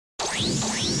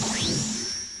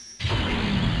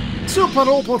Super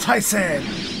Robo Tyson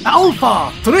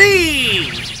Alpha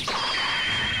 3!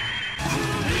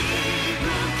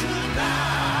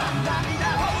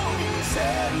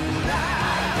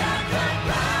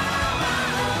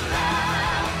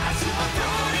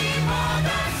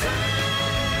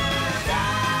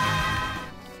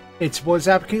 It's your boy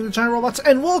Zap King of the Giant Robots,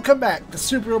 and welcome back to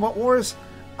Super Robot Wars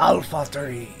Alpha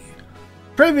 3.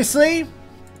 Previously,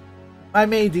 I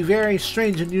made the very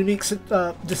strange and unique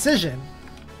decision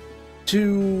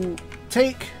to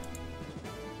take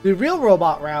the real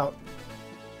robot route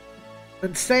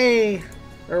and stay,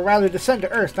 or rather descend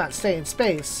to Earth, not stay in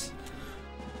space,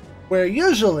 where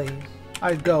usually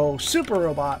I'd go super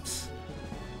robots,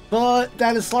 but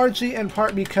that is largely in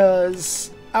part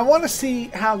because I want to see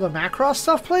how the Macross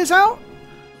stuff plays out,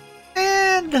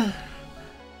 and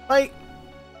like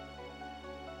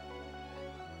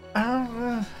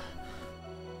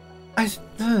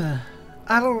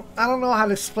I don't know how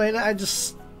to explain it. I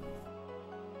just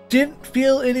didn't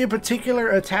feel any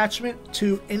particular attachment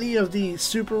to any of the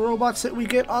super robots that we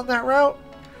get on that route.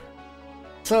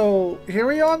 So here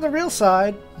we are on the real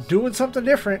side, doing something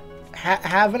different,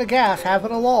 having a gas,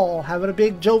 having a lull, having a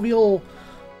big jovial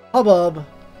hubbub.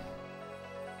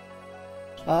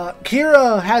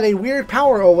 Kira had a weird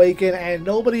power awaken, and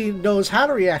nobody knows how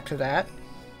to react to that.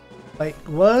 Like,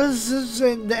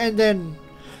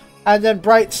 and then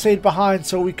Bright stayed behind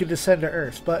so we could descend to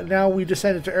Earth. But now we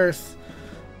descended to Earth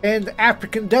in the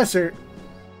African desert,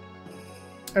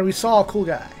 and we saw a cool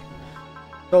guy.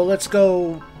 So let's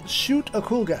go shoot a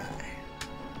cool guy.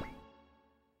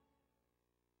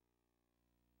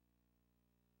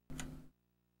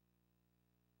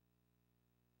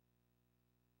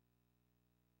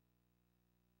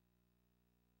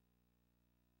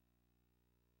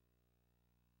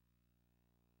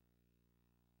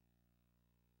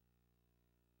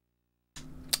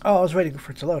 Oh, I was waiting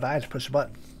for it to load. I had to push a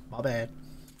button. My bad.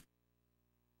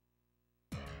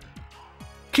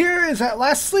 Kira is at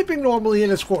last sleeping normally in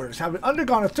his quarters, having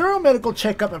undergone a thorough medical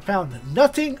checkup and found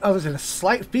nothing other than a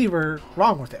slight fever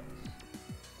wrong with him.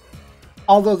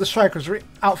 Although the strike was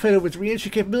outfitted with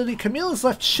re-entry capability, Camille is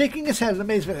left shaking his head in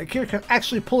amazement that Kira can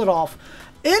actually pull it off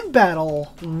in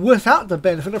battle without the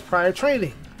benefit of prior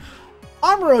training.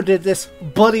 Amuro did this,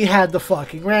 but he had the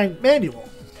fucking manual.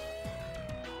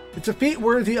 It's a feat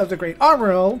worthy of the great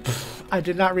Amuro. I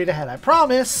did not read ahead, I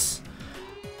promise.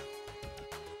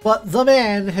 But the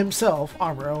man himself,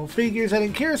 Amuro, figures that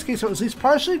in Kira's case it was at least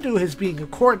partially due to his being a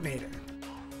coordinator.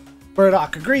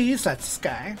 Burdock agrees, that's this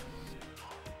guy,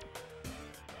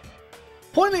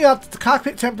 pointing out that the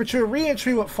cockpit temperature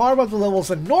re-entry went far above the levels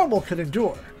that normal could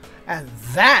endure. And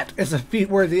that is a feat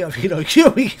worthy of Hito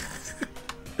Yui.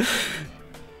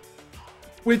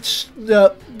 Which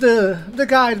the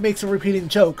guide makes a repeating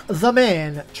joke, the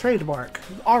man, trademark,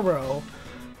 Amuro,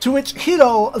 to which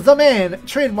Hito, the man,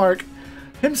 trademark,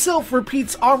 himself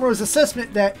repeats Amuro's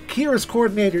assessment that Kira's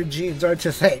coordinator genes are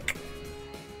to thank.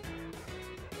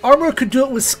 Amuro could do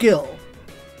it with skill.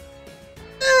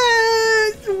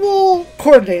 Well,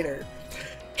 coordinator.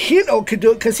 Hito could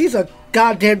do it because he's a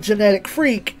goddamn genetic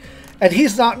freak, and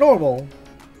he's not normal.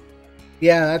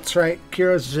 Yeah, that's right,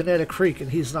 Kira's a genetic freak, and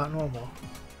he's not normal.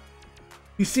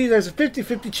 You see, there's a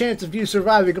 50-50 chance of you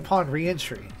surviving upon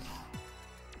re-entry.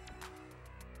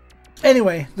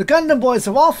 Anyway, the Gundam boys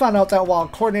have all found out that while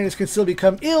coordinators can still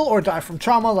become ill or die from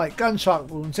trauma like gunshot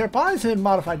wounds, their bodies have been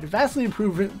modified to vastly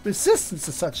improve resistance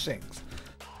to such things.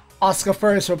 Asuka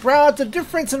furrows her brow at the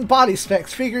difference in body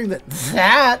specs, figuring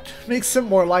that makes them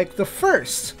more like the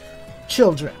first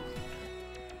children.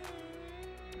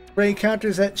 Ray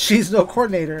counters that she's no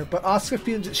coordinator, but Asuka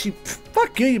feels that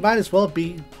fuck you might as well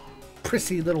be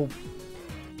prissy little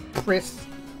priss.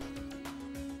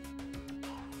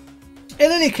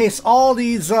 In any case, all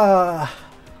these high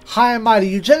and mighty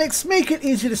eugenics make it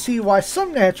easy to see why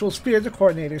some naturals fear the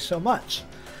coordinators so much.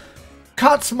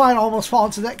 Kotz might almost fall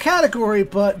into that category,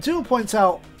 but Duo points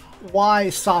out why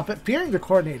stop at fearing the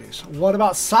coordinators. What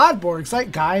about cyborgs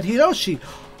like Guy and Hiroshi?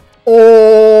 Oh!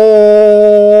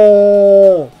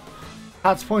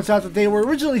 Kotz points out that they were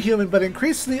originally human, but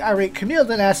increasingly irate Camille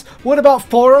then asks, what about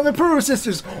 4 of the Peru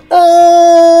sisters? Oh!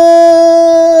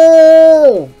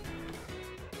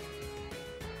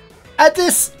 At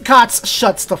this, Kotz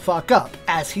shuts the fuck up,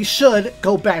 as he should.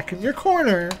 Go back in your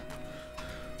corner.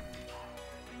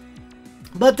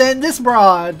 But then this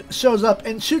broad shows up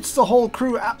and shoots the whole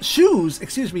crew out,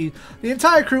 the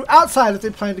entire crew outside if they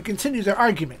plan to continue their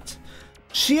argument.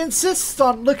 She insists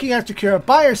on looking after Kira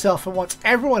by herself and wants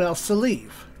everyone else to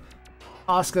leave.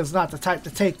 Asuka's not the type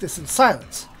to take this in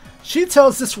silence. She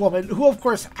tells this woman, who of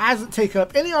course hasn't taken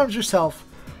up any arms herself,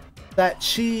 that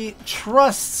she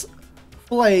trusts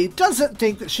Flay doesn't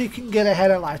think that she can get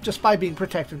ahead in life just by being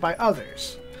protected by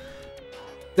others.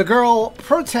 The girl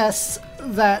protests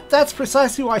that that's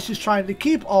precisely why she's trying to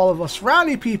keep all of us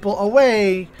rowdy people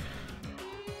away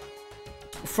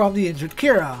from the injured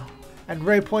Kira, and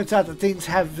Ray points out that things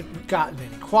haven't gotten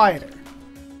any quieter.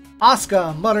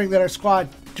 Asuka, muttering that her squad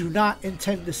do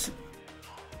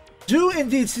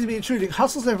indeed seem to be intruding,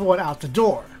 hustles everyone out the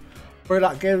door.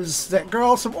 Murdoch gives that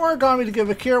girl some origami to give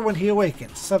Akira when he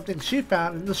awakens, something she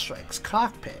found in the Strike's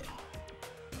cockpit.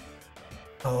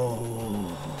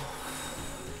 Oh.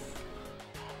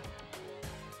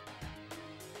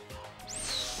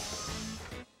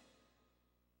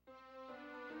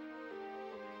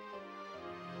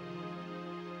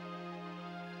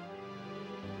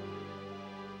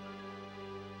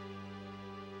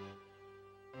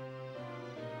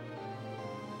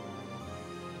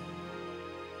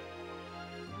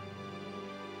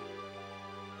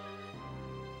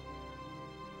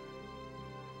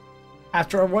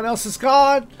 After everyone else is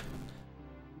gone,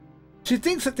 she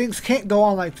thinks that things can't go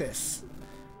on like this.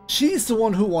 She's the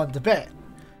one who won the bet.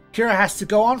 Kira has to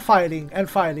go on fighting and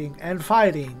fighting and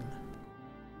fighting,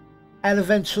 and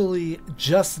eventually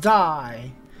just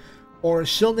die, or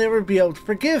she'll never be able to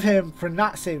forgive him for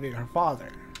not saving her father.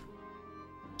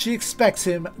 She expects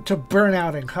him to burn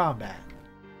out in combat.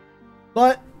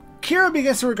 But Kira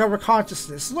begins to recover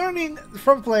consciousness, learning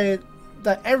from Flay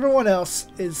that everyone else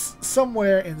is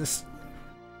somewhere in this.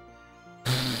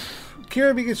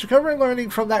 Kira begins recovering, learning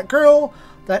from that girl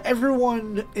that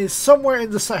everyone is somewhere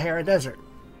in the Sahara Desert.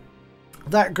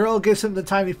 That girl gives him the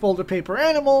tiny folder paper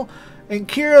animal, and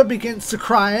Kira begins to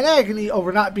cry in agony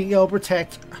over not being able to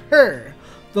protect her,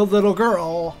 the little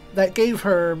girl that gave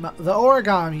her the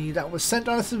origami that was sent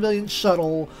on a civilian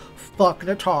shuttle. Fuck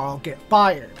Nataro, get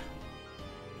fired.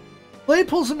 Blade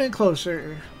pulls him in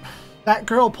closer. That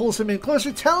girl pulls him in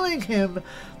closer, telling him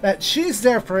that she's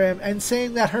there for him and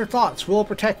saying that her thoughts will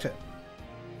protect him.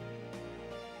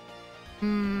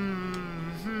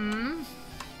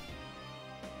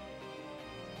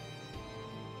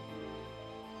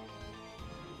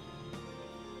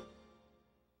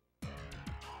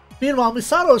 Meanwhile,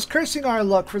 Misato is cursing our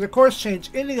luck for the course change,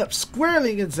 ending up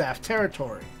squarely in Zaf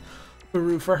territory.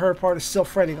 Maru, for her part, is still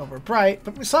fretting over Bright,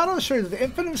 but Misato is sure that the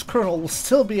Infamous Colonel will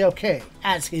still be okay,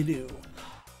 as he do.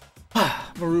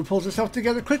 Maru pulls herself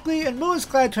together quickly, and Mu is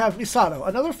glad to have Misato,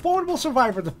 another formidable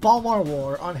survivor of the Balmar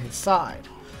War, on his side.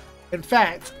 In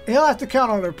fact, he'll have to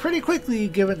count on her pretty quickly,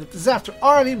 given that the Zafts are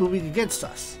already moving against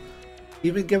us.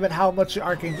 Even given how much the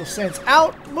Archangel sends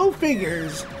out, Mu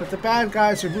figures that the bad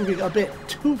guys are moving a bit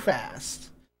too fast.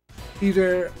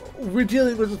 Either we're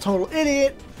dealing with a total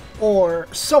idiot, or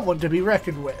someone to be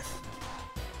reckoned with.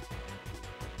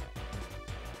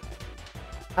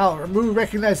 However, Mu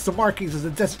recognizes the markings of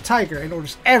the Desert Tiger and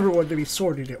orders everyone to be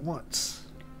sorted at once.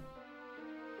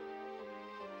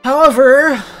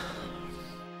 However,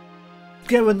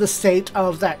 given the state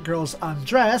of that girl's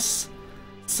undress,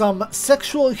 some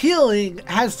sexual healing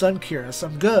has done Kira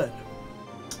some good.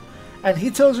 And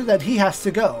he tells her that he has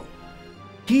to go.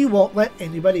 He won't let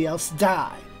anybody else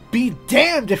die. Be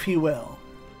damned if he will.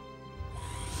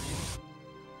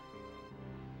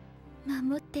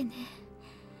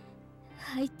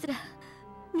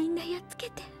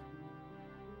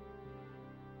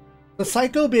 The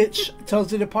psycho bitch tells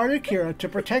the departed Kira to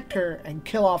protect her and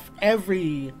kill off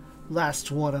every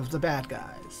last one of the bad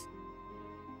guys.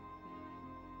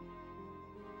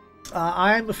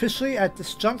 I'm officially at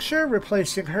this juncture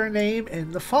replacing her name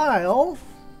in the file.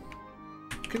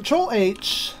 Control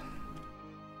H.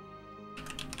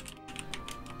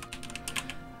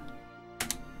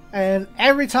 And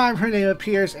every time her name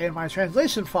appears in my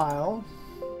translation file,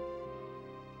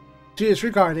 she is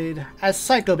regarded as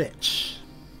Psycho Bitch.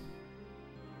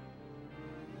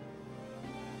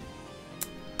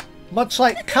 Much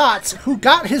like Kotz, who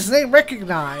got his name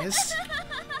recognized,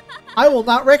 I will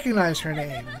not recognize her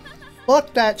name.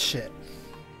 Fuck that shit.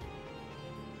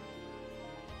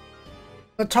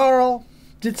 Nataro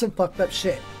did some fucked up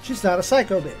shit. She's not a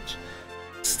psycho bitch.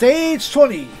 Stage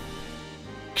 20.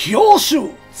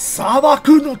 Kyoshu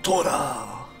Sabaku no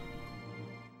Tora.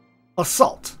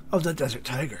 Assault of the Desert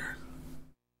Tiger.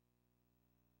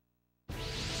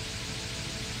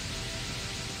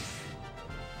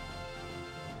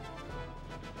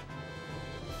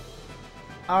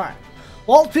 Alright.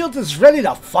 Waltfield is ready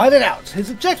to fight it out, his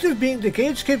objective being to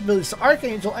gauge capabilities of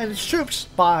Archangel and its troops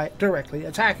by directly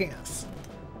attacking us.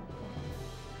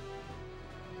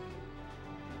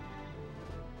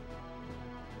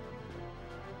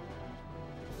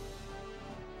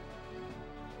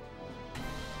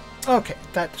 Okay,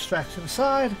 that distraction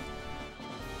aside.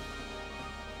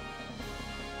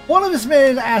 One of his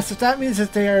men asked if that means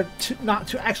that they are not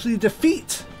to actually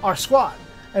defeat our squad.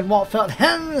 And Walt felt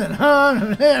hem and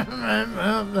hum.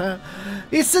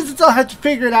 He says that they'll have to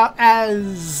figure it out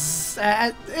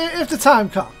if the time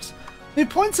comes. He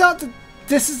points out that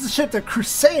this is the ship that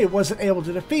Crusade wasn't able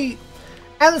to defeat,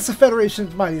 and it's the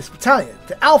Federation's mightiest battalion,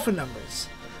 the Alpha numbers,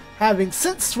 having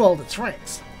since swelled its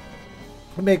ranks.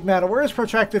 To make matter worse,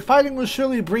 protracted fighting will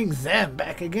surely bring them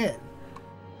back again.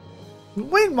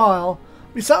 Meanwhile,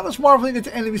 Misato is marveling at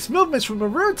the enemy's movements when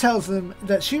Maru tells them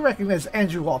that she recognizes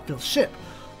Andrew Walfield's ship,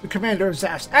 the commander of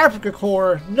Zaf's Africa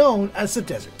Corps, known as the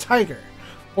Desert Tiger,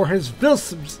 for his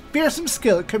fearsome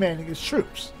skill at commanding his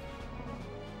troops.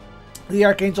 The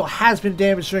Archangel has been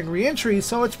damaged during re-entry,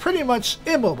 so it's pretty much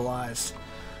immobilized.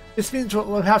 This means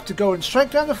we'll have to go and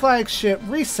strike down the flagship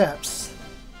Receps,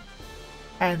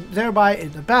 and thereby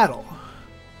end the battle.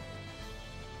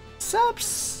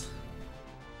 Seps?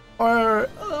 Or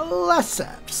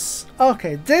Lesseps?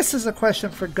 Okay, this is a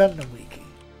question for Gundam Wiki.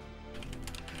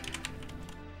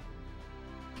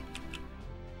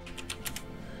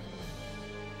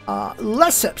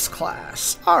 Lesseps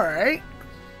class. Alright.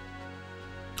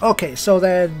 Okay, so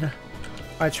then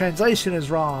my translation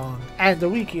is wrong and the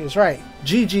wiki is right.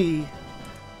 GG.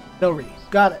 No re.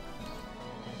 Got it.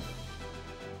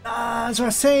 As I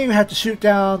was saying, we have to shoot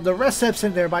down the Receps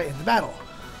and thereby end the battle.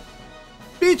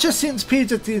 Beatrice seems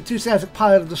peeved that the enthusiastic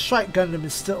pilot of the Strike Gundam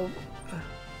is still...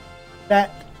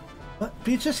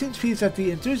 Beatrice seems peeved that the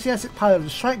enthusiastic pilot of the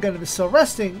Strike Gundam is still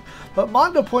resting, but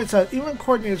Mondo points out even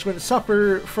coordinators are going to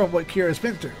suffer from what Kira's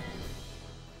been through.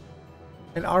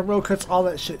 And Amuro cuts all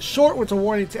that shit short with a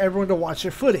warning to everyone to watch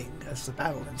their footing as the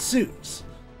battle ensues.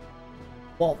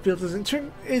 Waltfield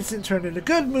isn't turned in a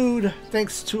good mood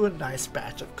thanks to a nice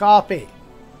batch of coffee.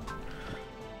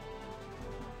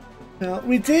 Now,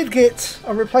 we did get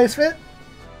a replacement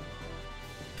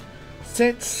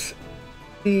since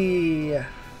the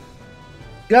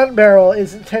gun barrel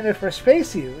is intended for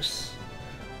space use.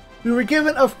 We were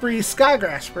given a free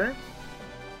Skygrasper,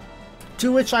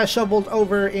 to which I shoveled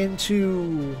over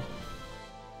into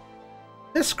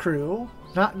this crew,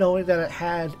 not knowing that it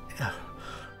had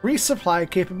resupply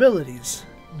capabilities.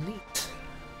 Neat.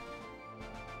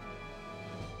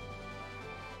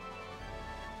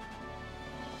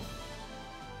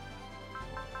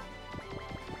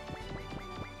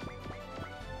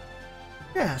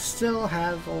 Yeah, still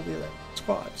have all the 11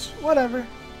 squads. Whatever.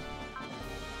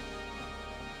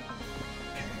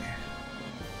 Okay.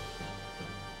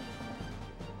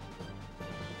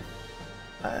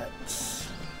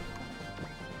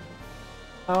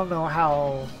 I don't know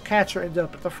how Catcher ended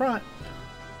up at the front.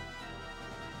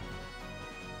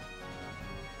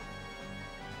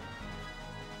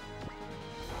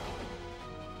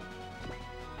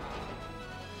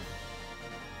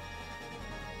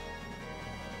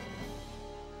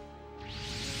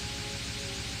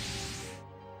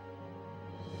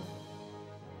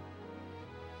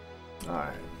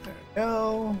 Alright, there we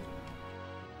go.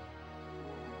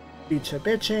 Beach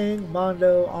bitching,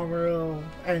 Mondo, Amuro,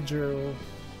 Andrew.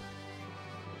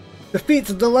 Defeats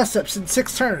the Lesseps in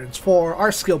 6 turns for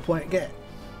our skill point get.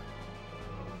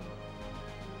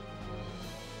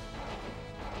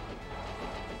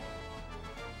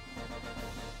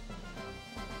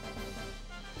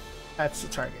 That's the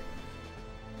target.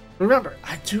 Remember,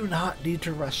 I do not need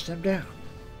to rush them down.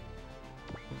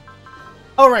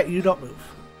 Alright, you don't move.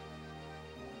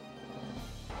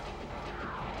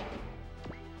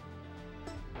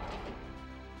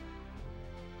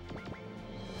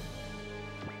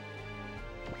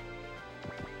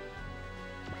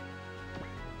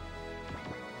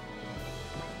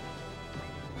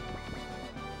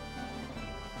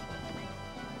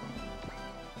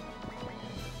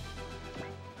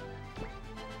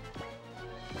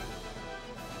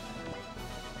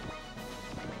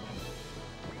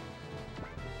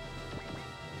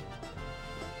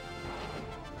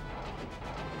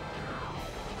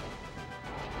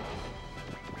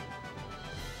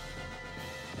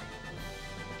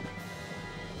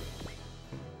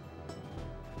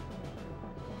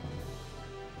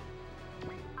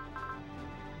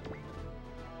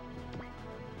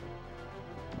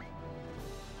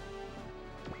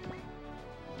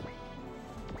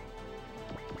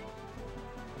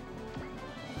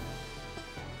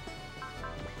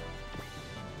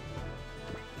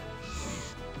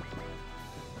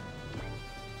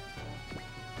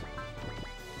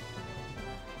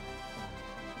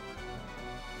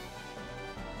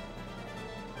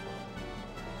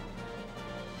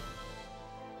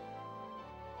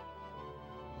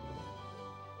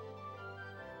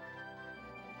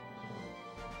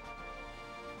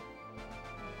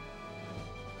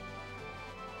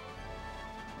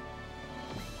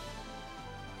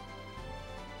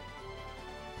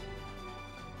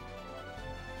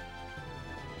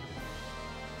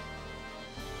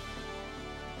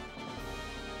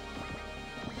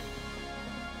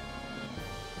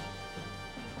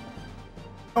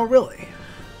 Oh, really?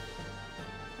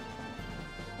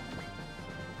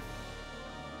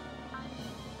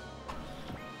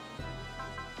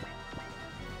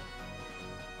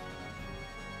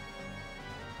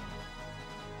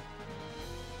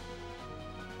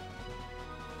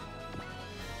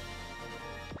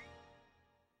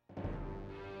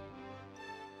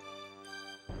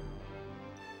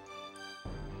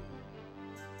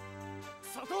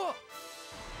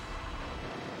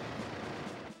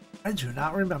 I do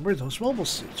not remember those mobile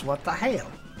suits. What the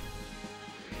hell?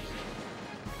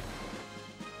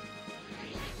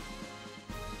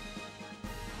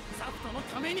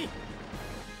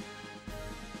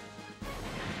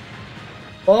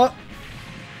 Oh!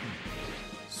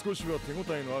 少しは手応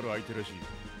えのある相手らしい。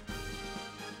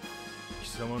貴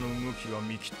様の動きは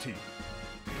見切っている。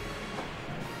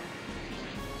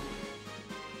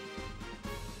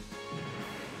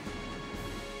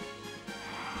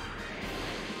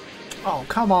 Oh,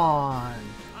 come on.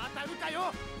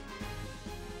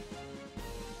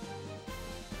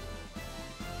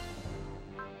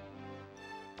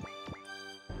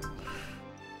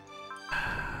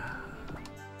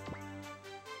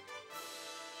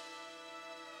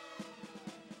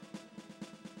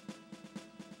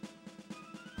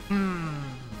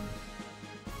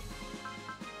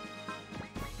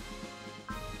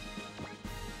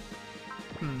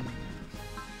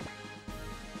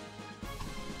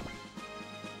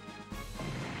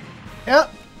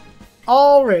 Yep.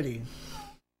 Already.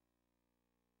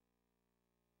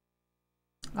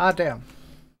 Ah, damn.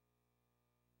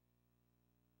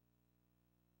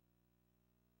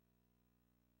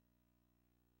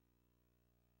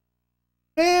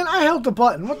 Man, I held the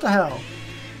button. What the hell?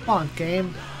 Come on,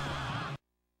 game.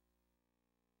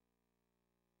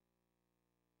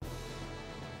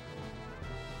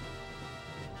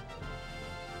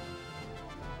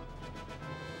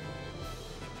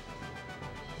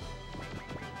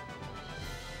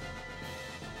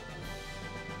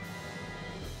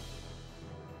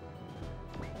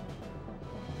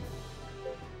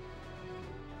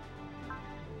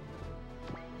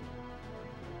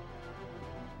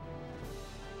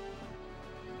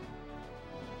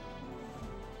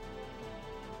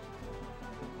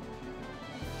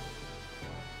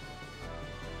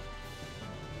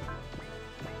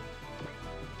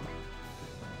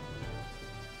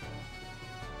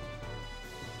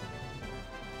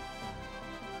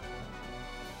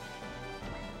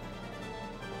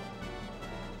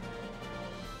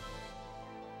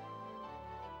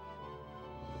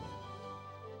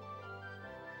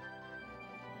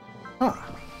 Huh.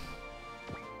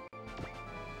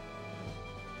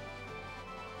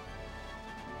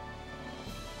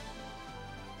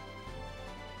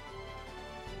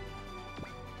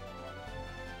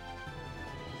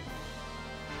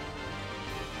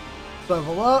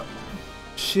 Level up.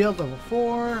 Shield level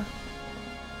 4.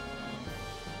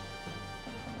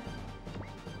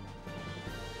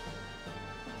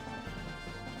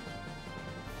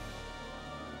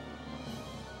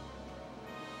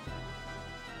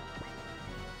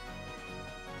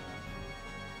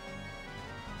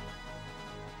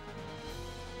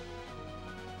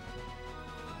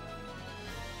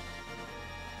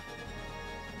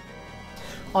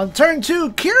 On turn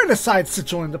 2, Kira decides to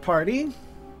join the party.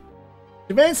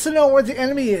 Demands to know where the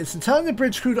enemy is and telling the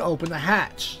bridge crew to open the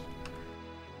hatch.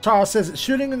 Char says that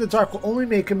shooting in the dark will only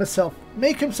make himself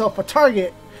a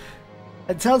target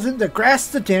and tells him to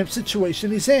grasp the damn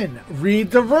situation he's in.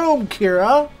 Read the room,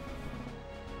 Kira!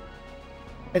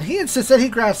 And he insists that he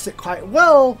grasps it quite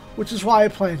well, which is why he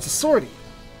plans a sortie.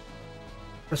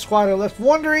 The squad are left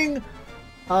wondering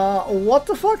what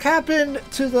the fuck happened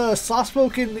to the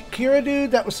soft-spoken Kira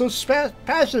dude that was so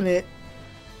passionate,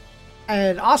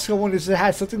 and Asuka wonders if it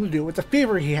had something to do with the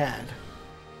fever he had.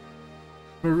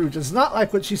 Maru does not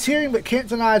like what she's hearing, but can't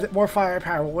deny that more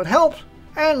firepower would help,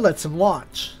 and lets him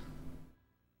launch.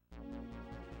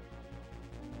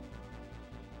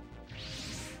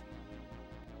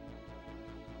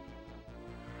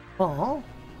 Aww.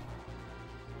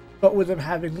 But with him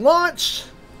having launched,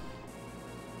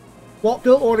 Walt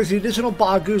Bill orders the additional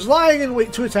Bagus lying in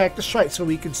wait to attack the strike so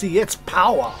we can see its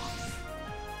power.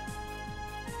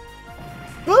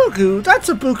 Buku? That's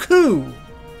a Buku!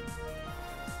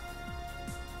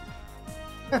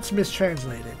 That's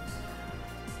mistranslated.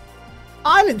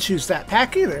 I didn't choose that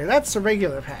pack either. That's the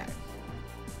regular pack.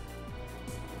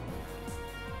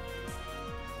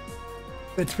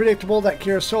 It's predictable that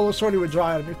Kira's solar sortie would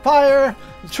draw enemy fire.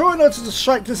 And Troy notes that the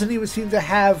strike doesn't even seem to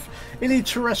have any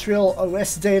terrestrial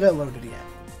OS data loaded yet.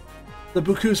 The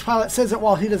Buku's pilot says that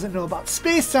while he doesn't know about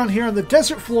space, down here on the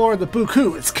desert floor, the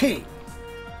Buku is king.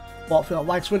 Waltfield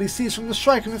likes what he sees from the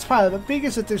strike and its pilot, but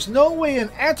figures that there's no way an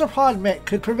anthropod mech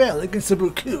could prevail against the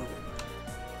Buku.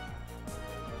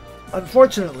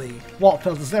 Unfortunately,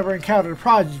 Waltfield has never encountered a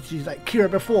prodigy like Kira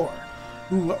before,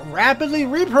 who rapidly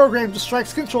reprograms the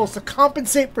strike's controls to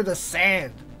compensate for the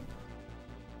sand.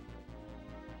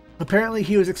 Apparently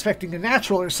he was expecting a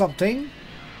natural or something.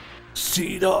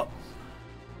 Seat up.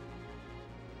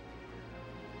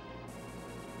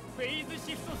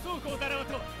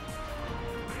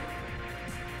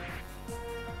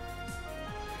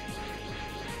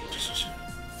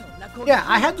 Yeah,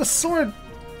 I had the sword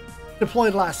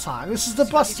deployed last time. This is the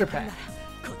Buster Pack.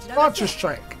 Launcher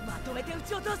Strike.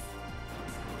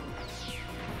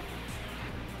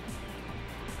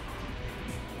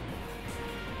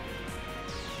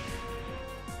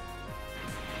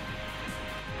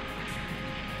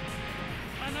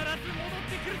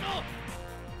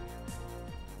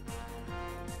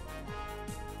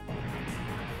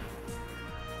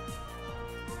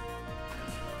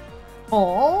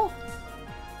 Aww.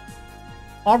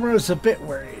 Armor is a bit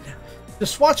worried,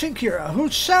 just watching Kira, who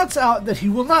shouts out that he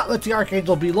will not let the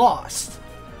Archangel be lost.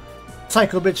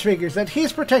 Psycho Bitch figures that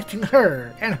he's protecting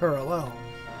her and her alone.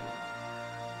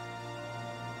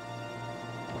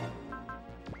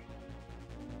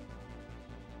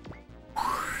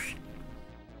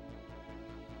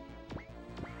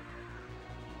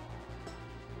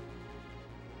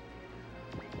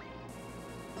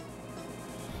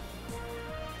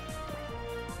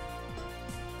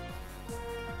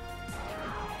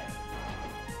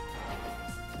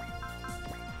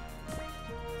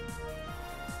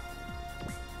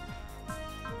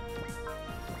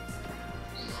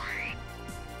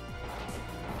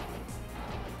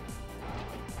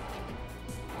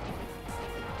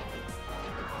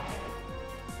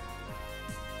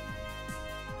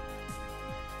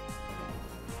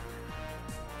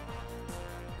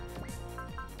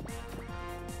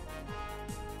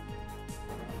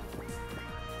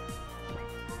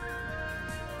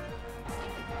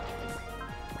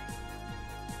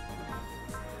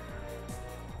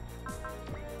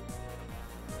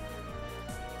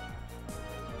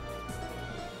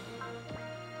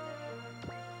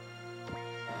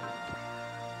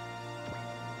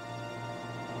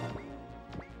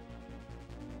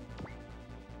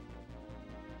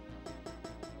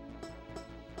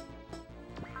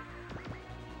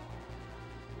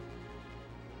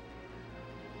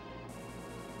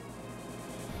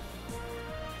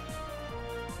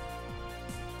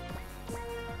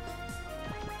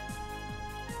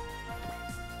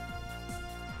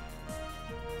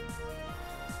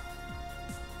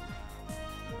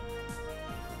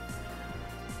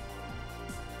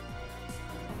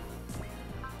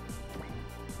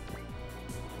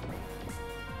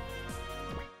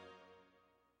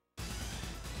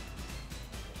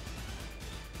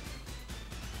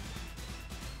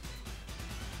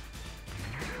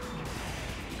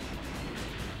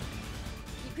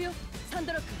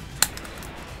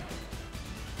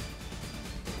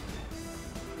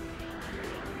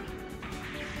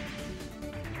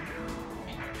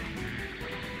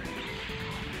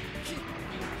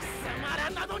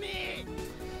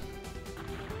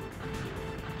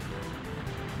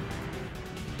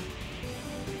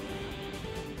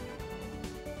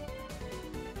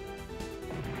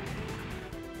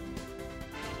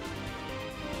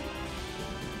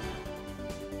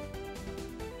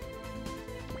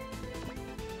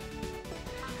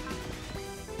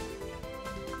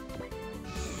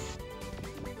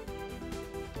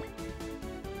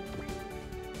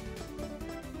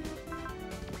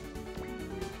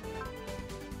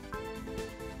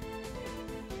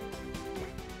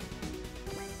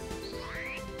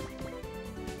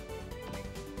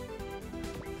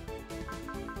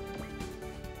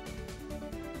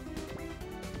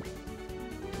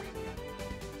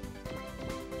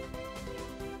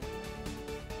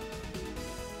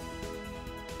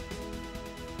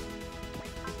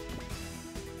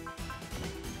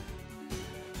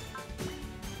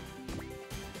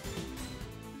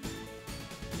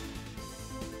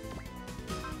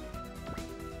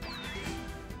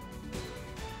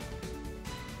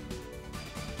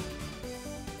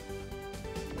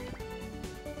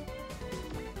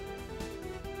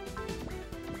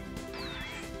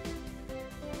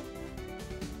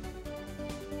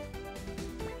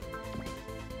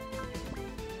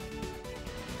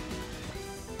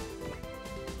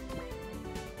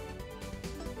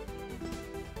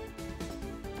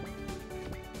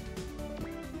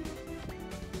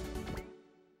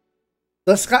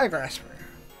 The Sky Grasper.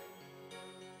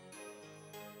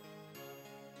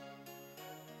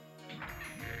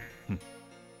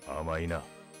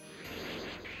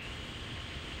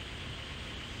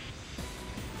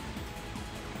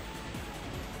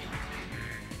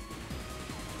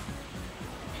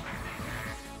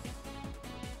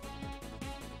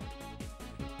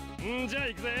 んじゃ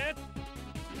行くぜ。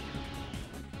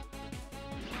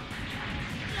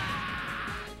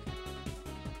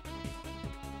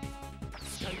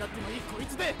使い勝手のいいこい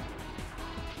つで。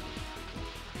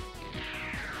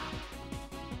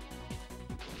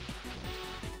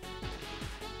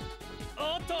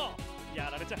おっと、や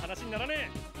られちゃ話になら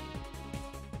ねえ。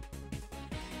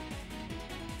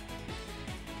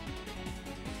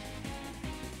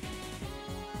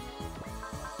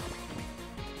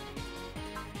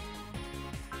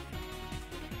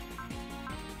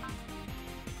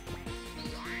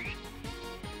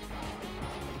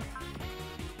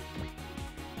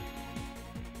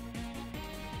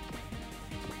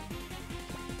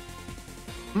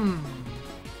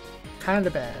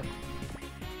Kinda bad.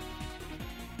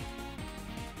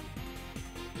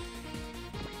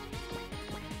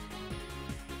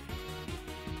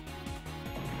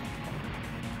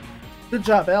 Good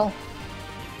job, Elle.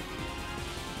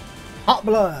 Hot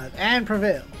blood and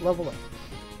prevail. Level up.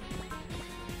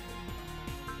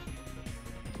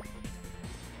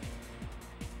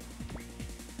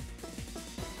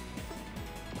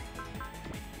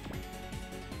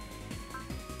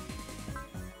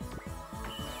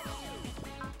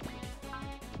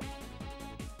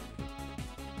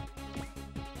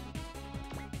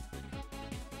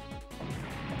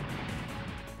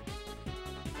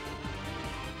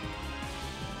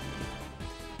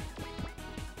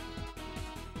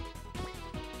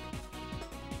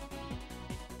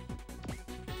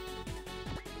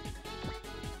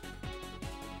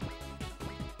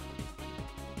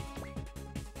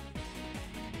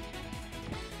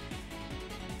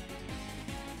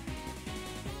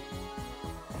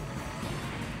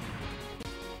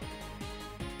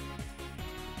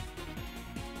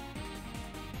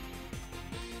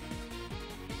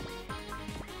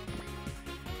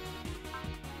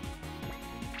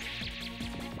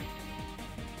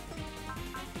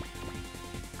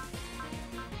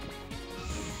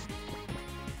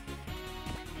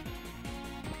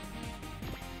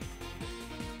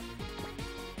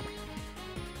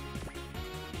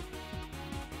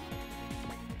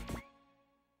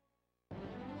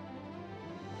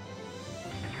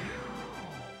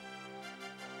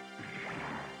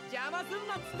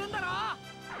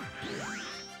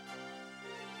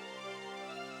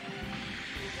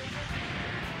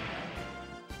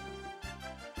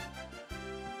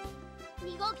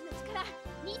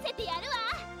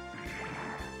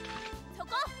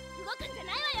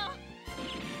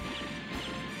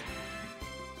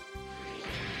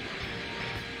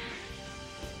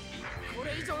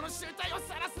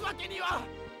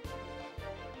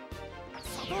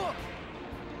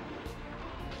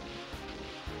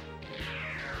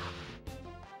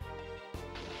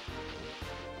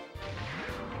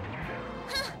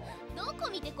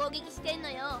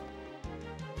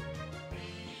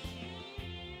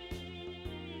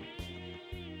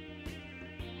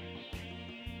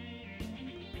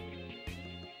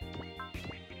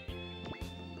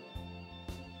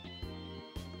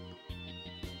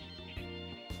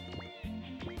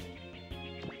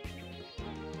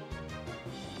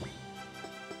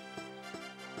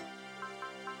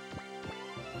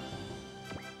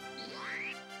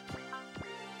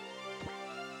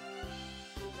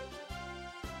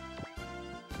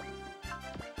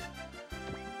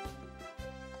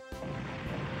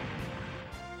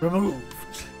 Removed.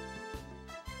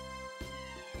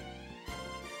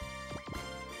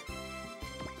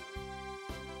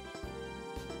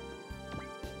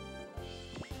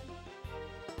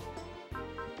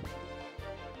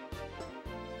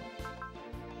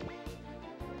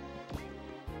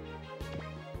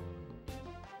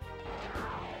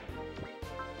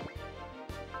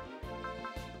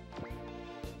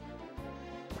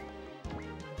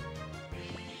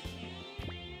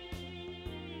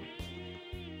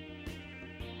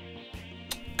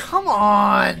 Come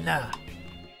on!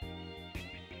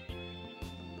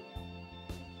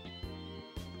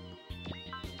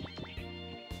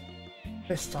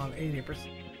 Missed on 80%.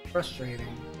 Frustrating.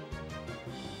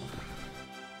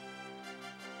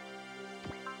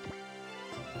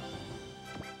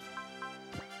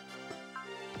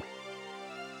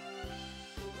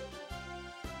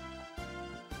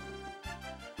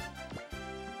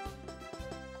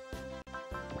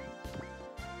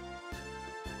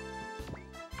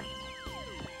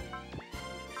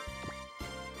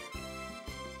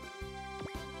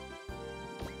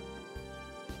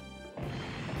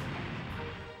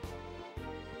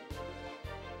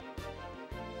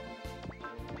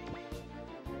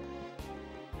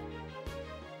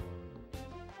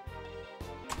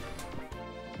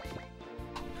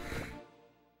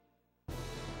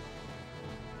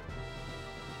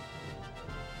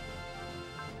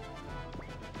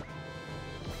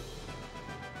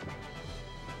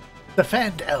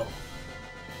 Defend L.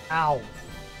 Ow.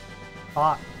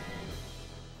 Ah.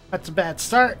 That's a bad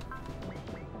start.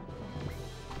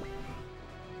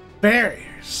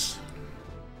 Barriers.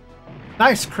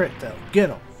 Nice crit though. Get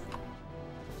him.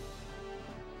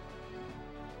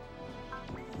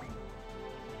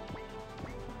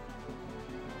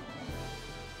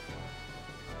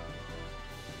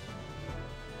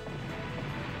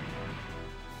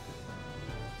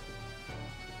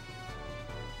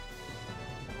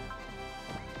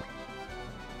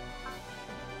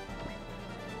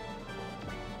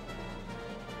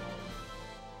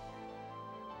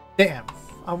 Damn,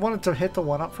 I wanted to hit the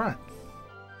one up front.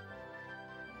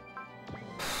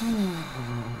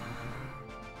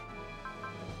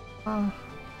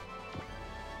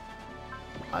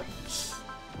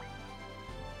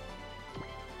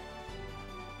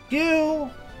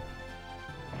 You.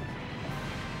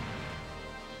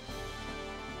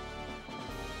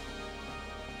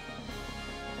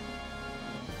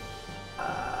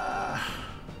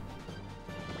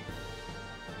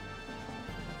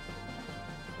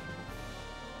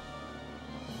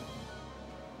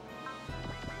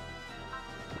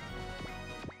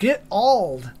 Get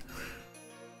old.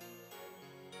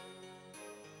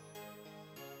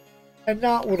 And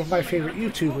not one of my favorite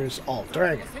YouTubers, Alt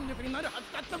Dragon.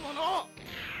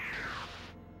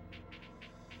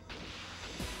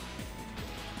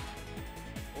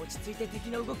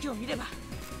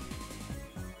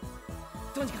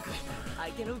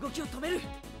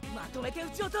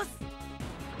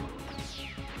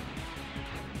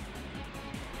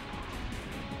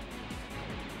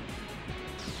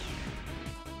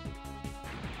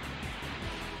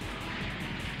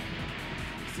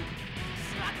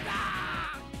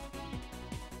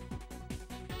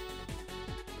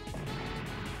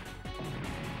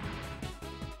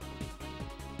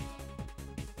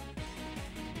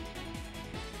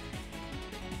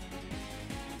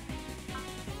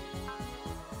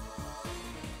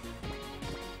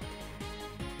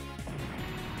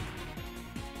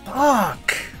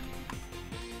 Fuck!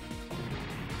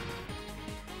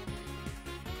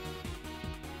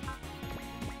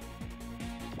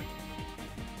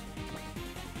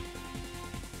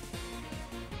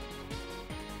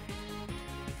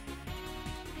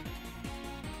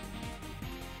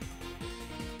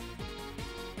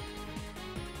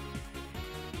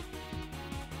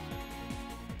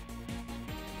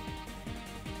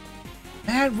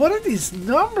 Man, what are these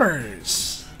numbers?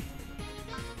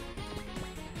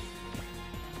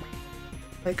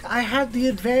 Like, I had the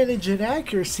advantage in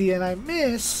accuracy and I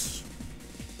miss.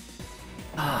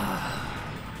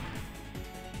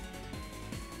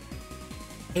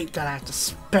 Hate that I have to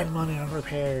spend money on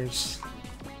repairs.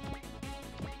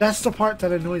 That's the part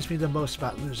that annoys me the most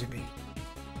about losing it.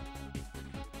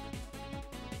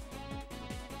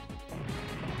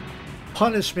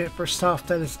 Punishment for stuff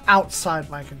that is outside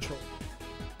my control.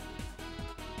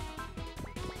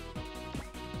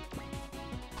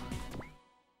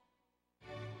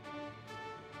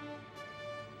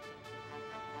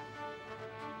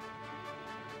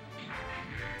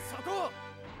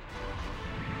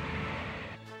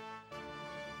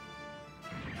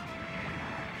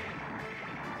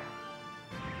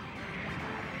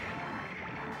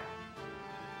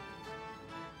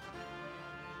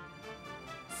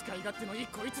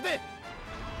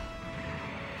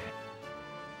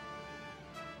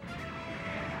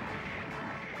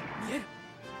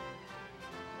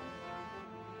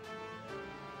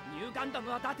 Gundam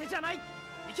は伊達じゃない。行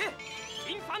け、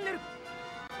インファンネル。こ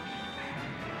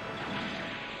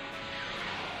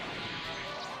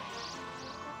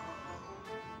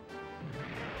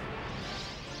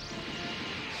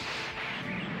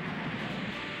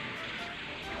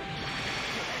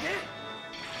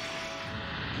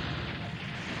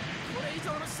れ以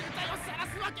上の集体を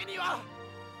晒すわけには。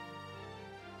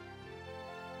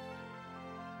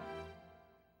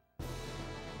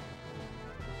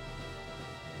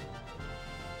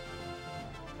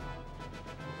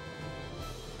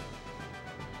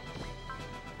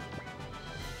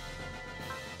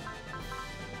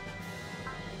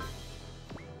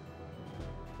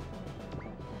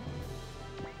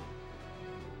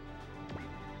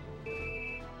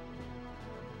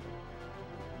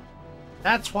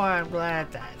That's why I'm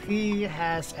glad that he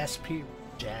has SP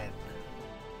Gen.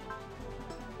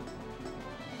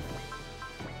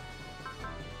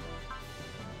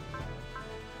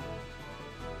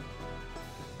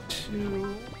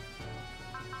 Two.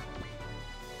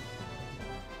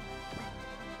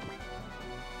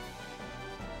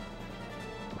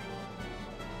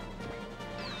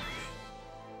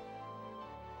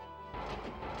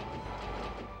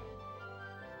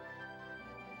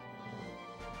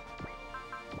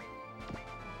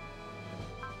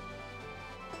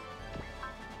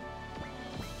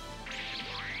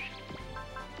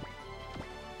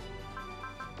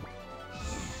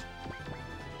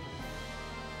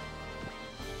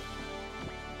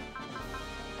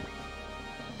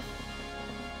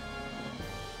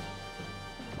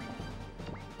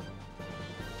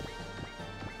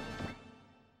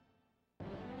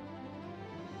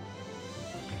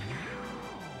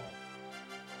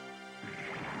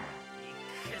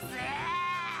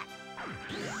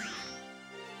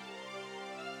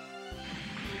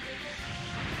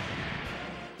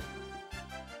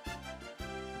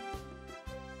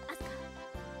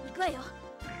 わよ。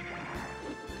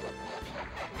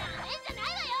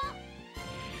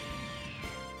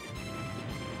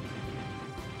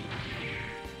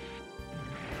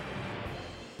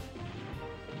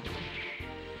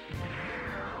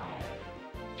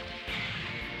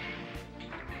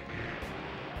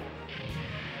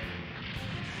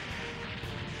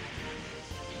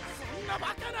そんなバ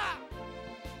カな。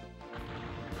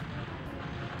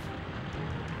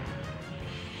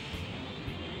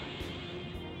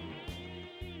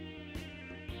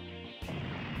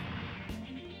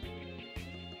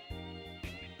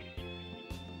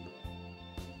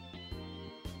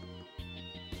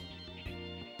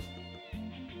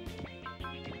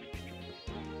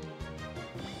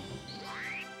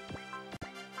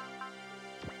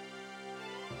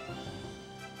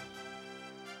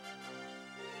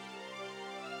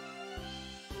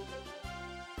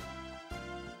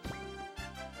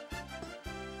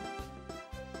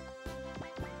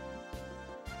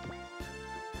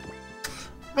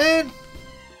Man!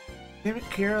 Damn it,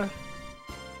 Kira.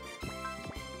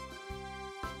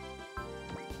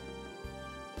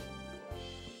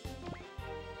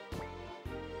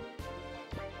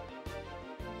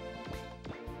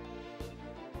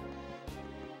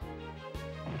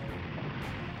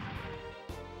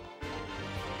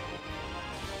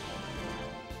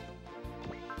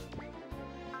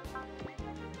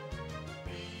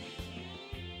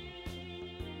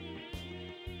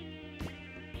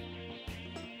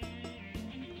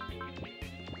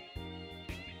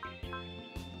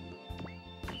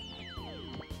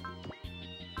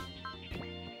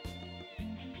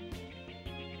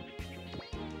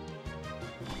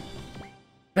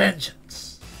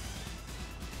 Vengeance.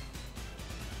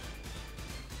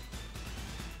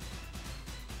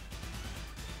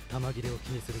 弾切れを気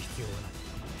にする必要はない。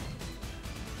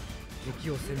敵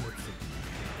を殲滅する。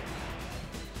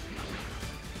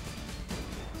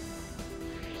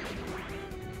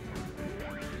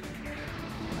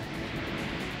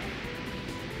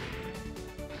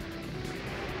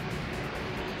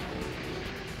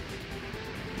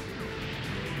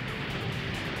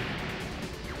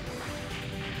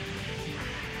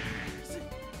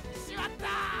しまった。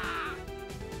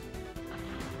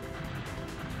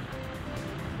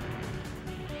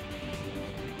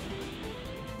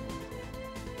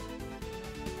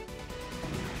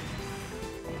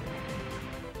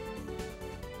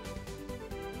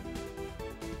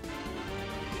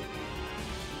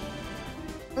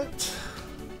What?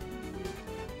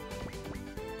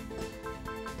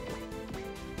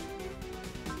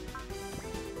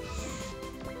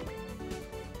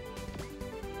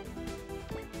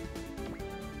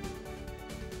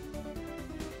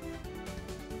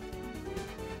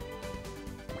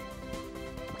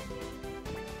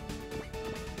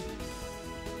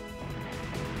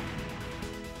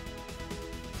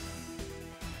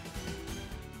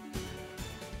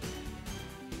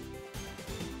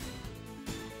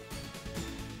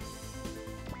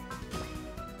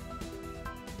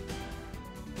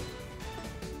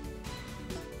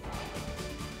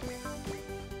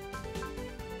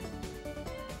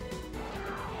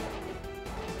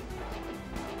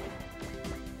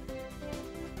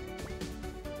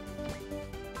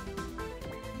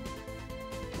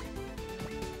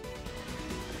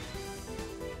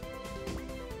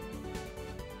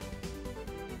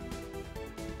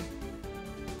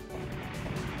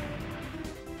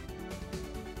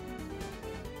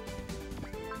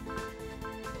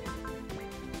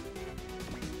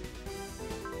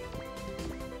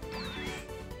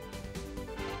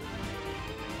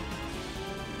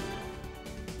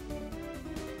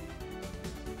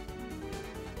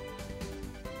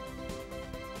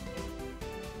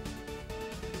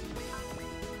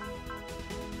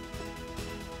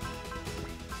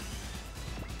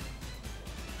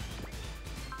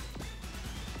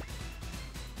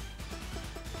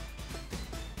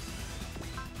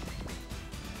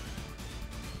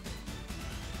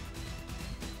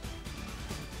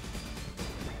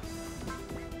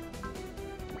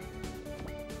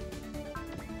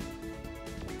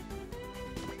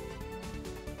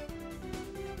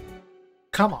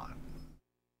 Come on.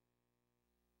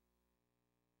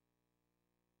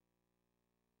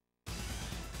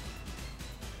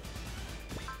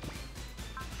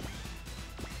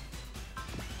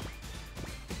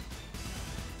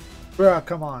 Bruh,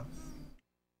 come on.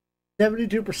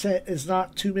 72% is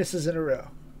not 2 misses in a row.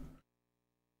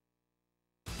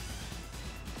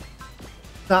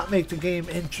 Not make the game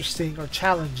interesting or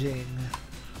challenging.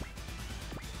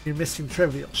 You're missing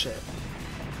trivial shit.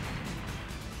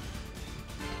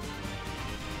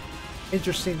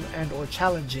 Interesting and or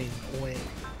challenging way.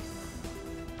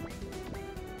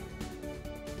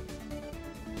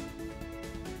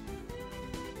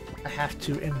 have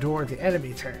to endure the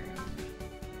enemy turn.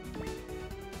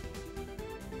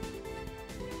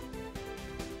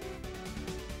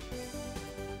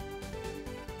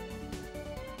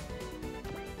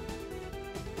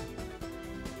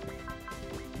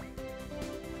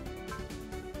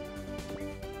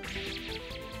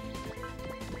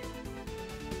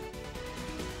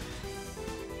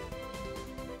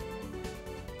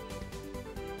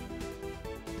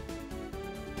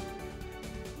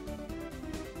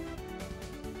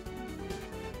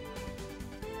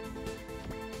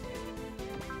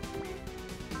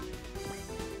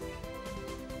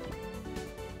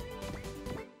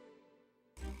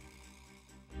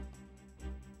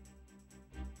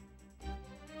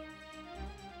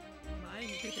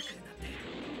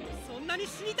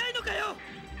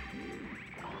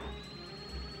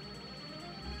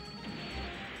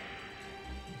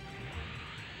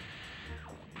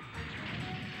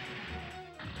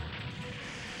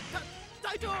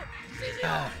隊長、指示を。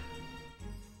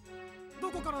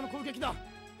どこからの攻撃だ。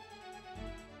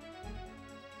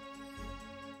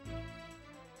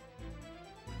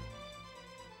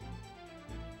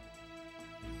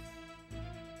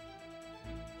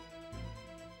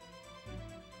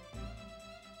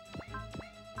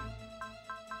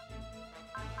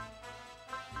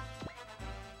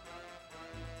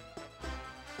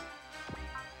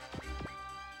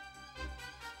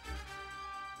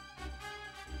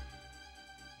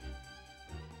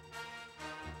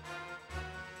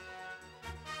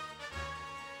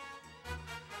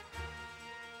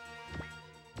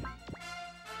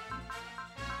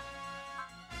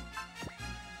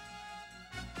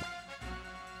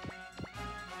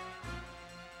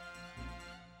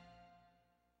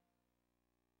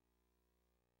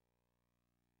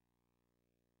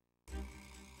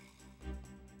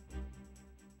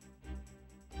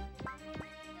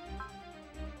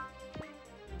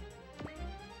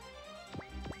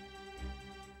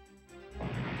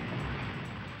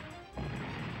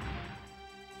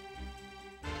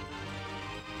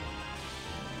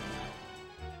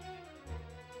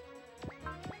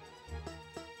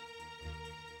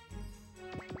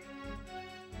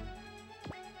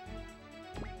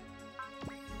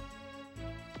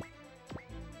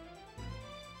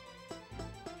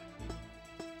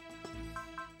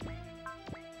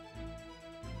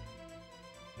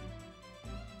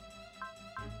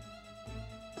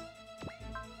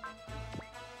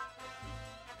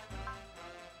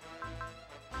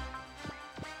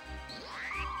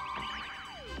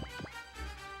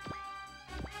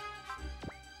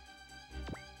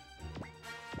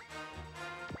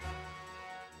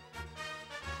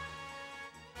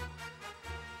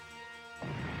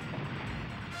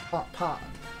Pop, pop.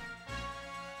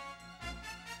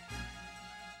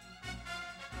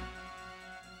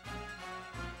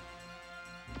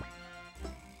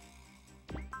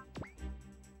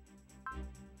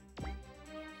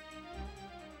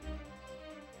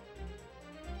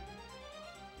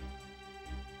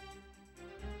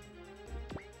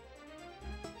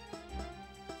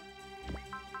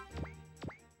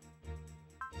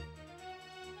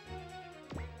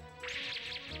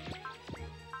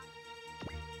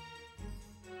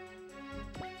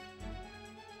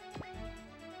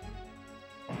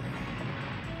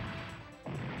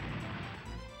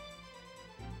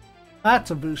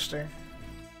 That's a booster.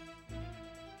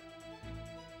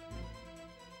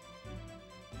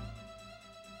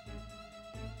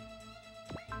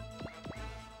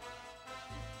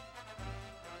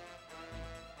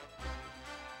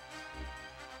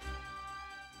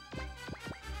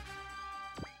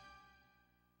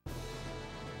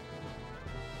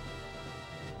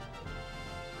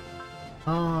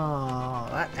 Oh,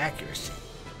 that accuracy.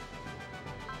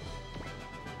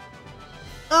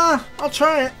 I'll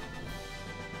try it.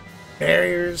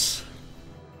 Barriers.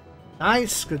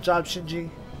 Nice. Good job, Shinji.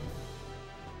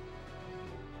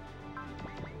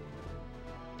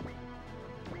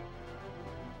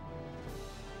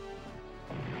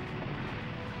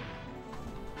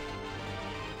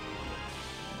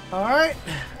 Alright.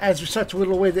 As we start to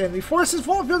whittle away the enemy forces,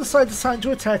 Volunteer decides it's time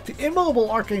to attack the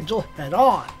immobile Archangel head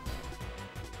on.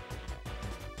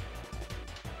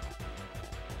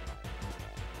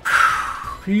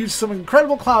 He used some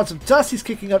incredible clouds of dust he's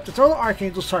kicking up to throw the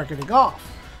Archangel's targeting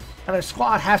off. And our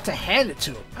squad have to hand it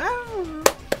to him.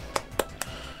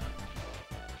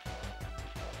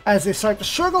 As they start to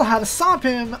struggle how to stop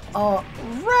him, a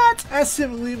rat has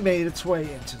seemingly made its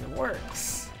way into the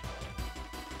works.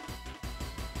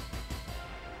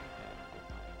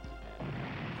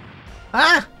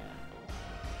 Ah!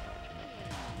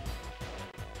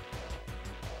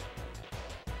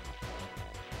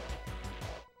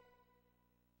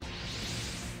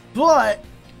 But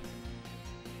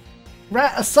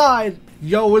rat aside,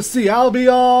 yo, it's the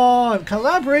Albion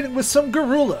collaborating with some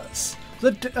gorillas.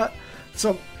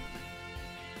 Some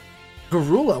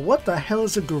gorilla. What the hell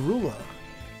is a gorilla?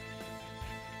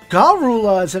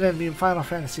 Garula is an enemy in Final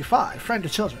Fantasy V. Friend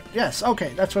of children. Yes,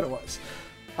 okay, that's what it was.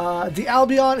 The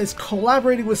Albion is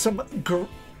collaborating with some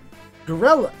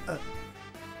gorilla.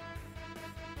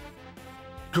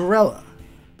 Gorilla.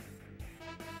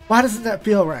 Why doesn't that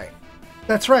feel right?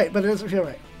 That's right, but it doesn't feel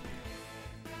right.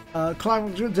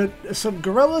 Climbing some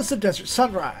gorillas in Desert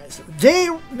Sunrise. They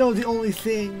know the only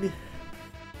thing.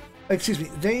 Excuse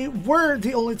me. They were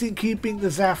the only thing keeping the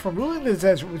Zaf from ruling the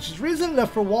desert, which is reason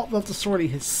enough for Walt Belt to sortie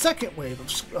his second wave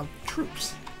of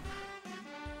troops.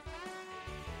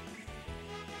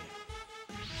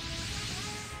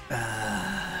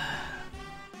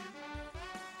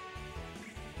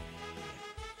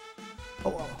 Oh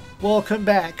well. Welcome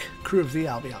back, crew of the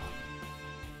Albion.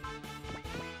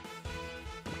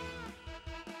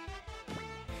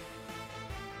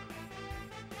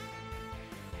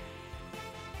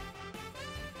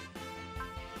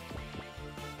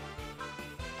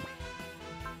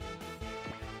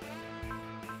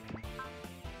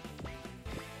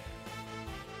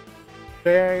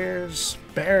 Barriers,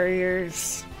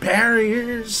 barriers,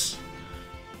 barriers.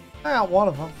 I got one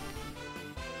of them.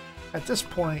 At this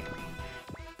point,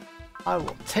 I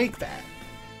will take that.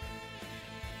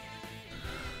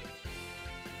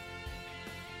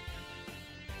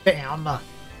 Damn.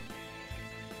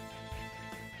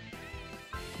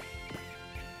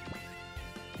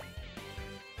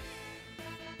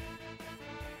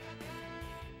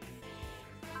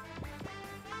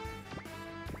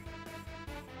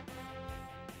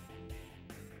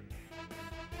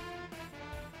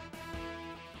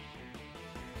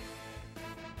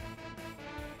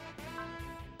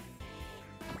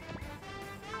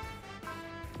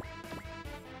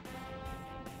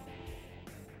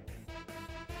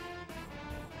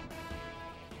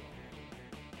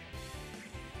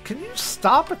 Can you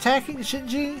stop attacking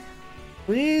Shinji?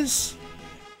 Please?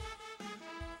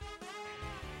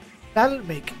 That didn't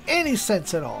make any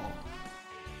sense at all.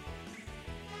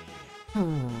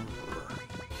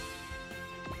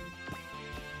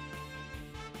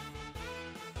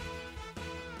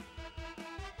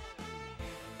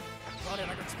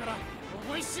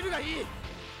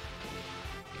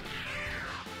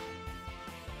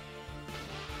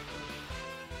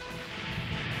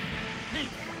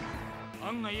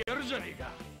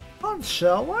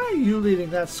 Shell, why are you leading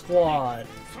that squad?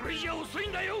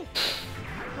 That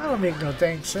don't make no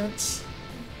dang sense.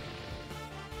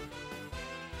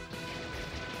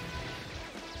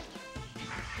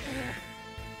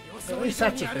 At least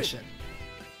that's efficient.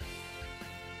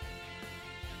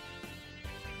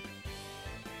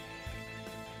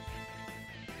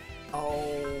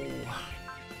 Oh.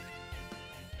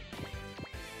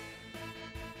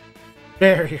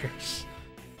 Barriers.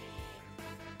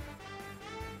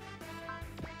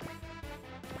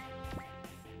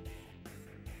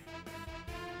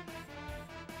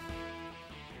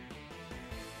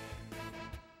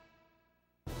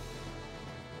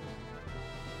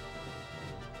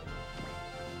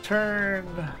 Turn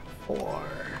 4.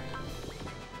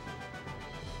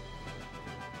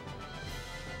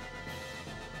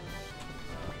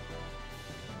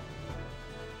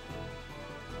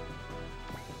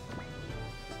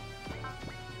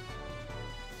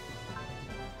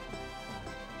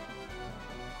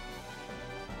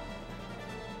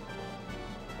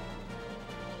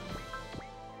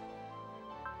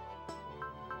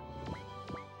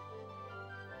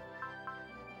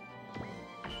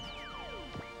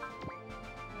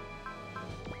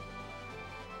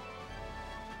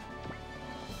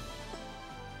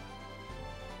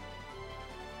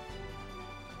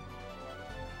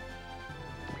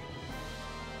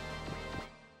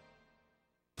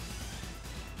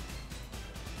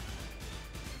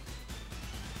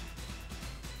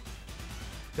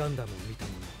ガンダムを見た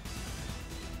ものを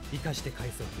生かして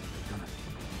返すわけにはいかない。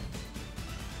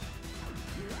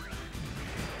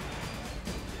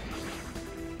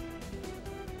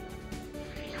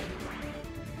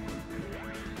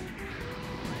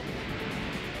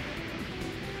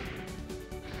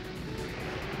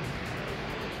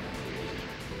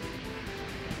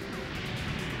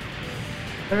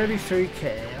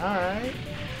$33K, alright.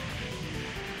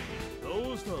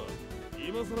 どうした？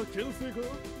今さら牽制か？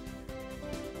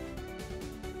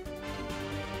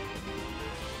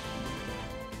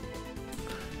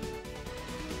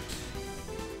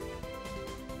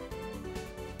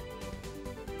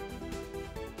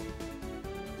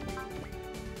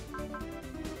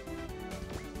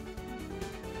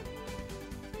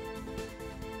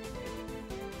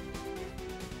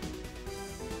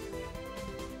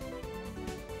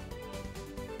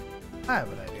 I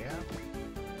have an idea.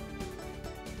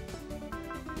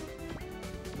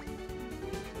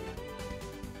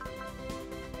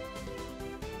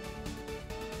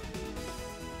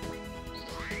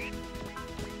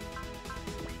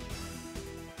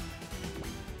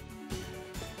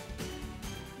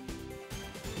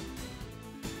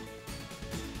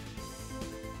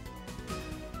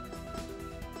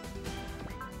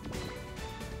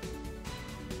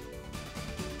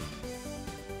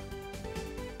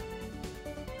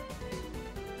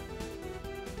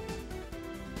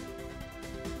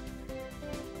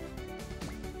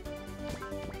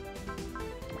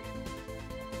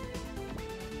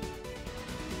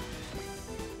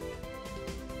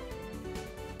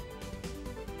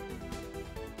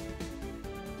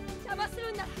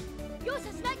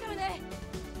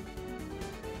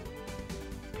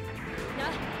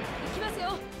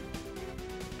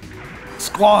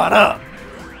 Squad up!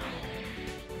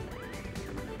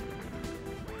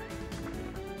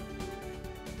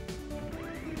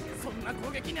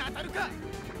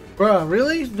 Bruh,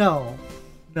 really? No.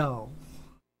 No.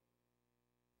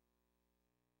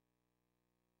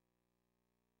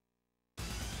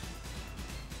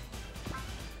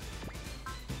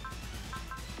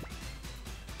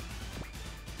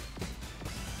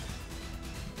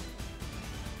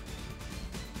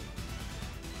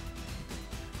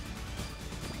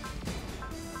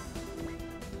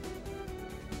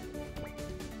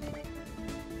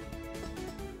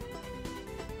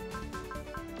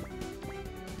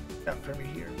 Up for me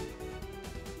here.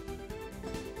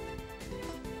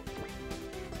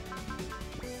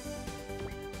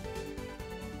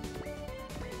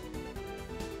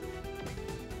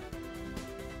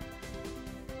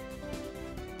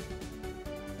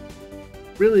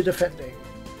 Really defending.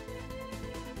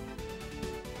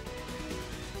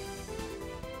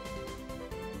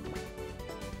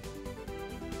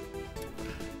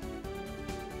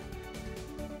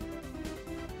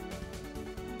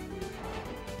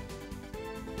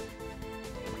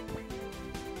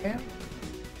 And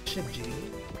Shinji.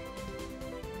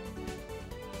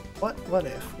 What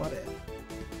if? What if?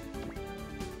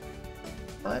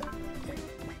 What?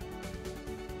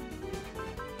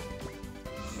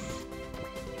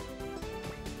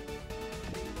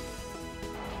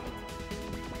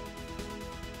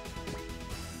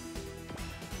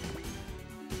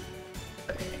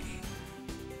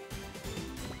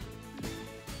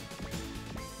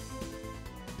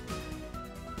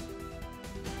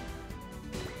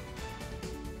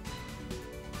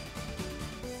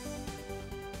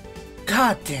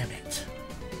 God damn it.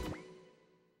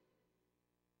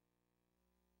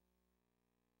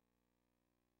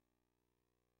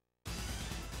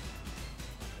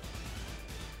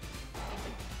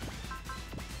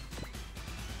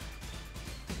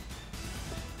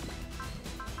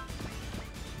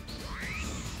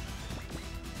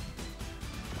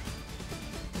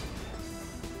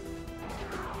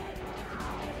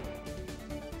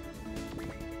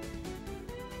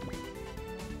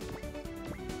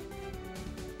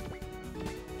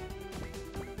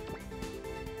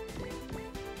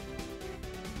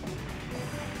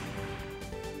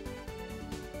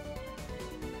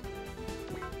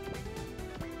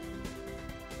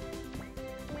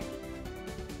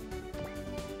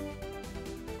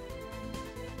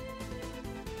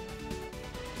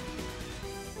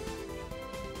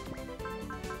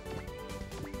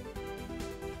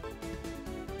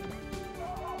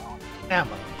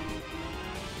 Ammo.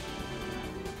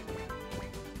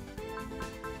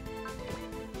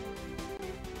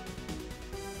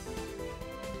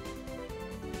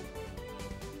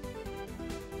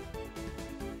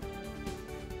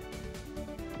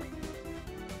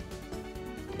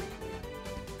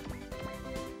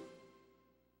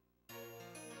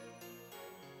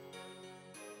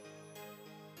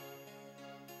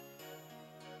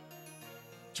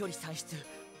距離算出。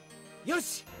よ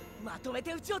し、まとめ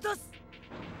て撃ち落とす。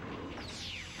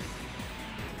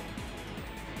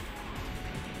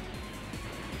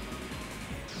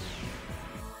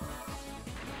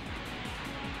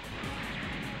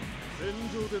戦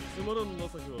場でつまらん情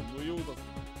けは無用だぞ。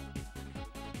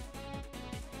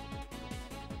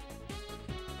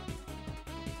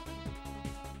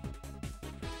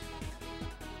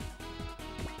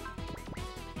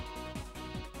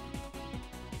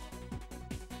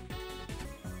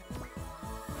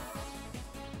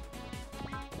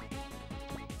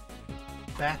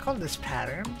Back on this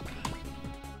pattern.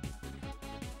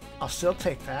 I'll still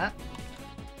take that.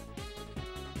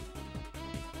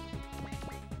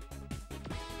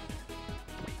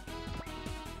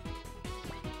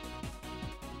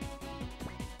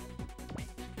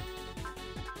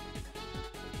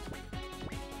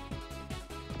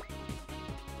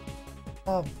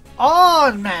 Come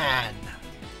on, man!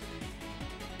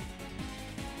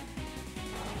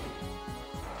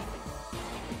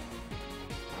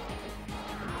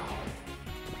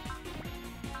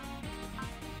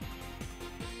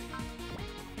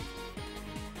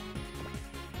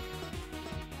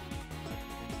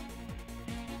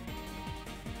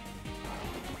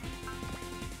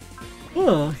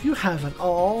 Well, you have an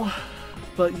all,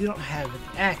 but you don't have an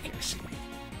accuracy.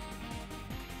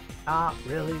 Not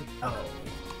really, no.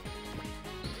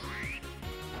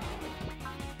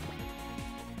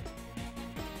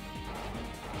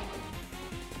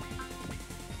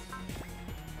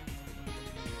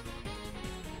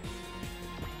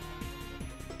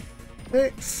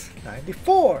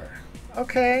 $6.94.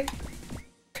 Okay.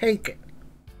 Take it.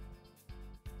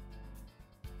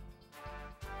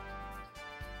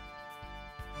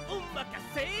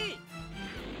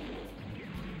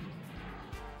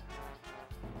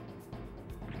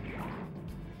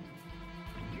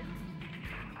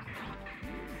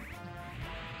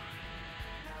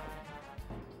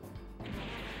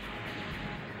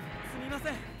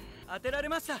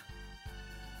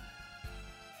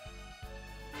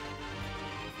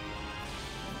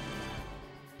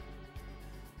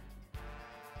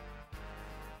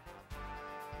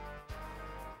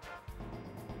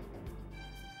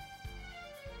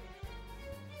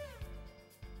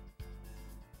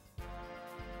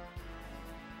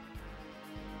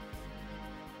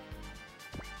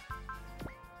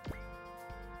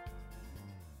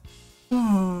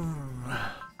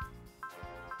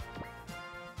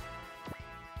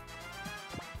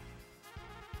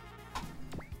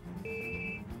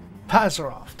 Pass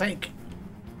her off, thank you.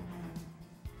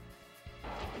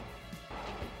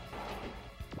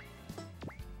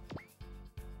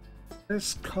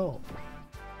 This coat.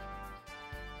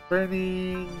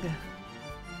 Burning.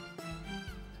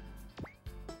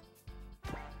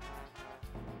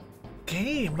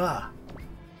 Game.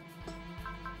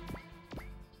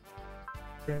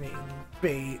 Burning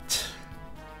bait.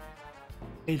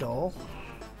 Idol.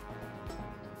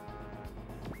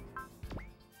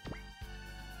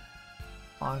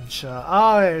 Launcher.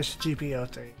 Oh, there's the GPO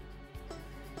thing.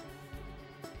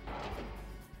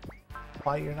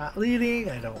 Why you're not leading,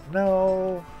 I don't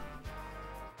know.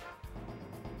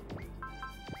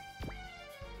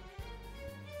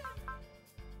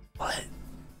 What?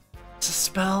 It's a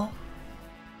spell?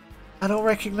 I don't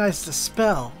recognize the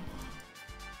spell.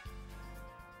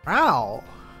 Wow.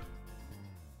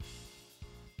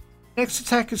 Next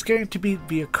attack is guaranteed to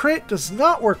be a crit. Does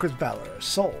not work with Valor or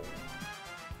Soul.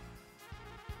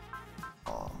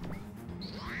 Oh,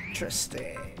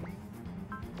 interesting.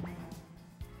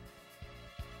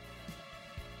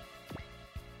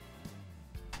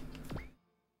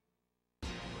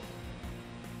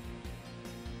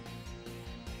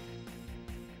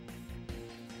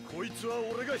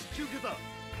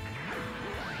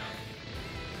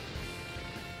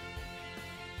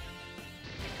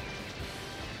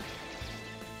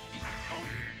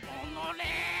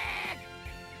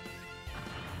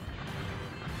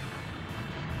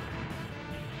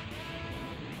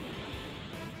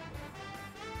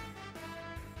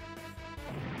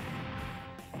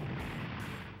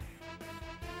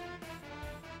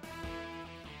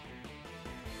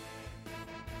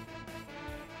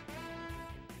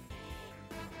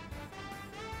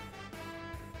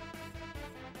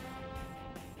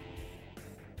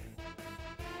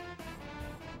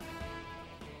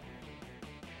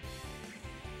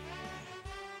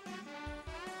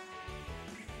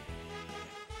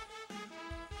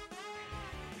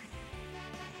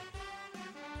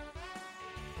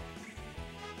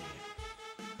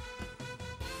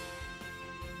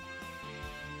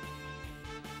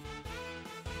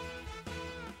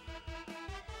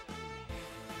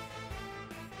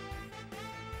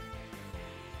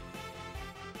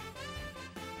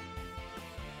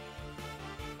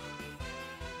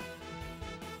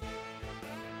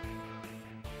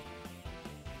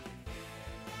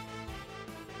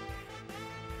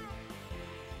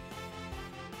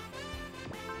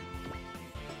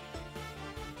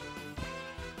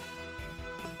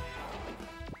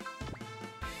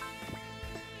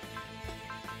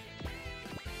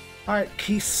 Alright,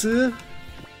 Kisu.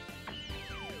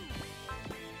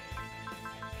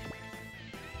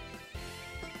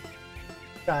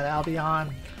 Got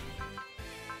Albion.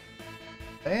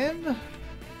 Then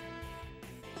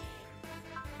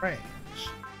range.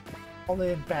 All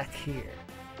in back here.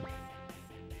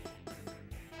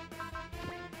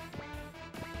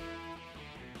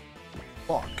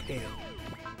 Walk in.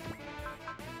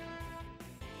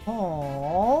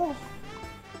 Oh,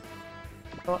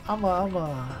 I'm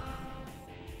a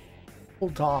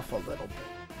pulled off a little bit.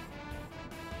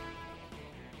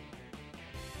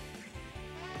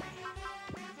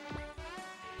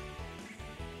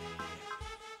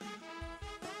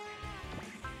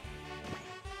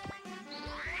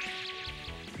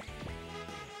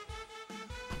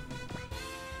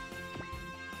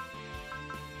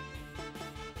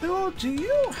 Bill, do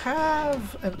you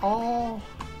have an all?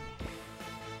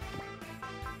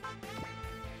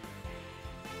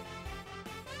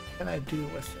 What can I do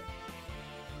with it?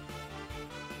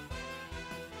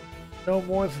 No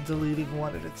more than deleting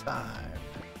one at a time.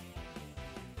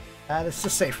 That is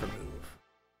the safer move.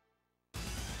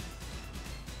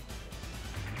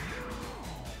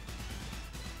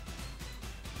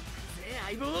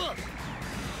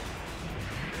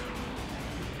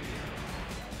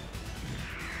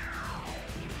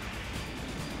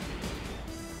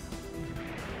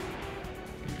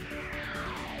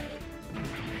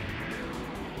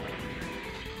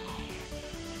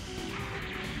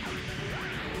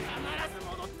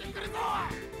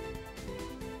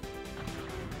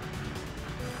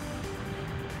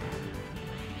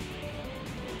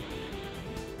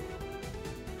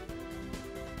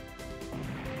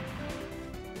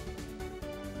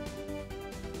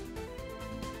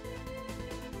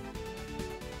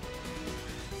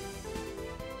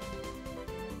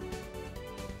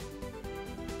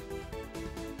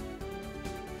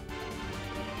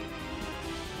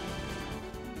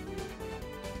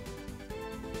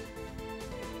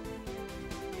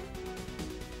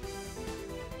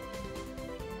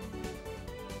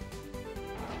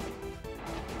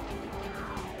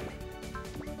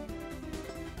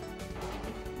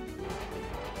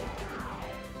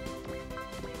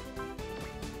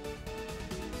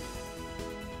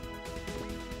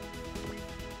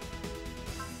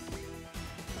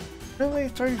 Really?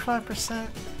 35%?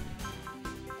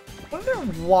 I wonder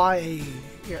why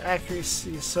your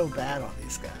accuracy is so bad on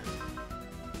these guys.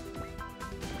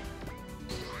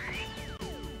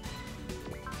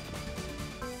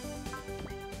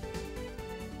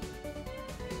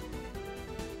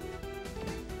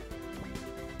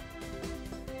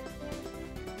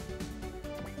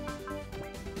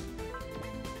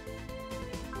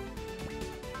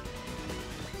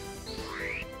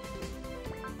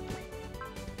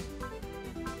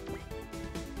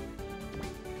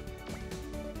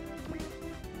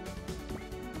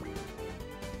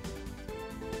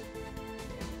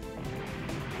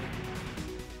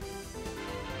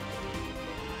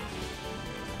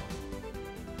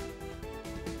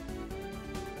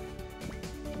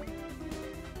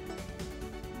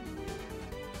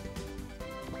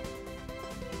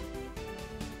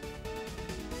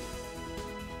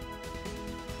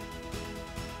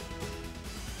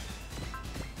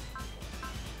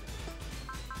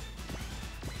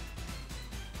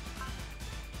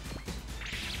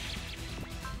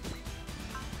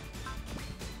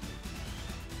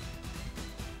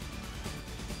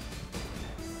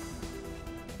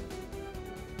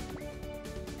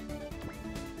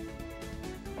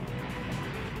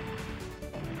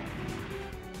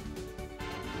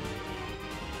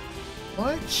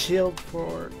 What? Shield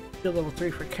level 3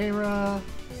 for Kara.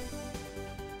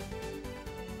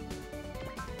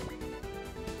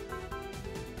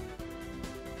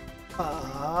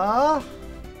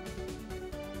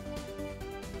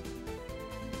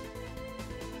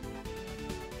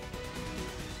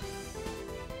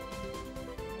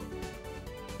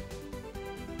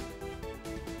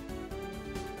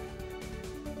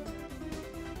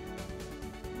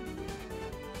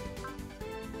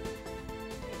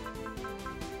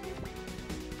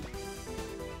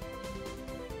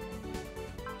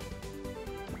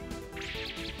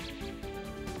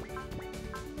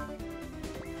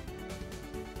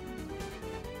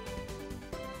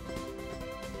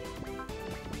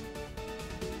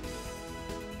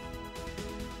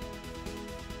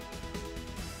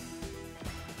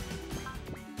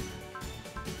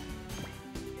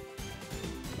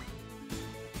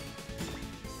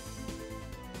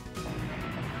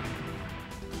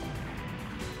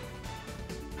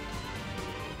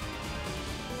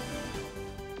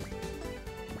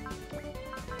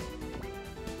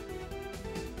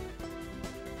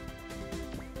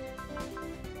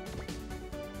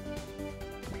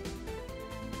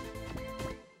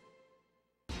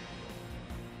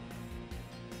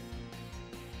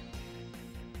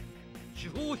手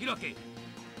法を開け。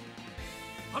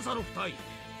ハサロフ隊、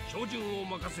照準を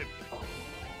任せる。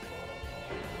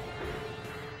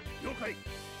了解。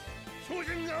照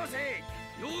準に合わせ。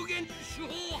両言手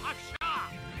法発射。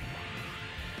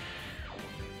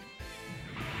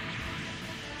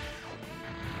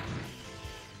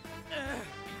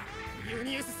輸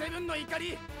入 S7 の怒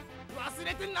り忘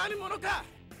れてなるものか。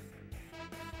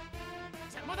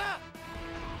邪魔だ。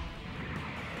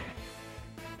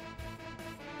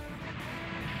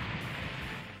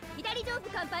左上部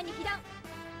甲板に被弾。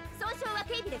損傷は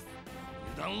軽微です。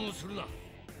油断をするな。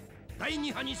第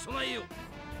2波に備えよ。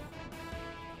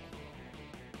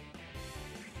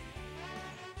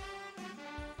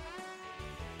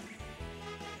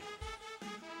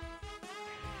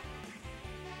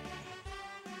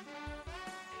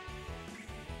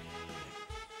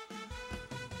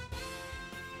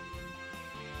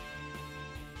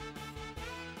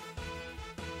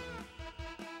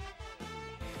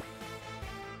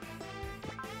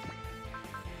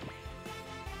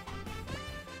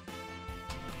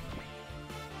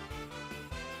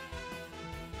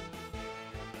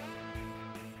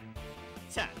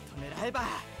ちゃんと狙えば。し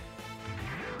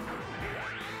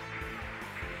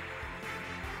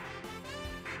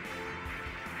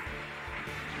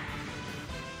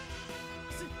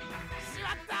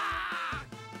まった。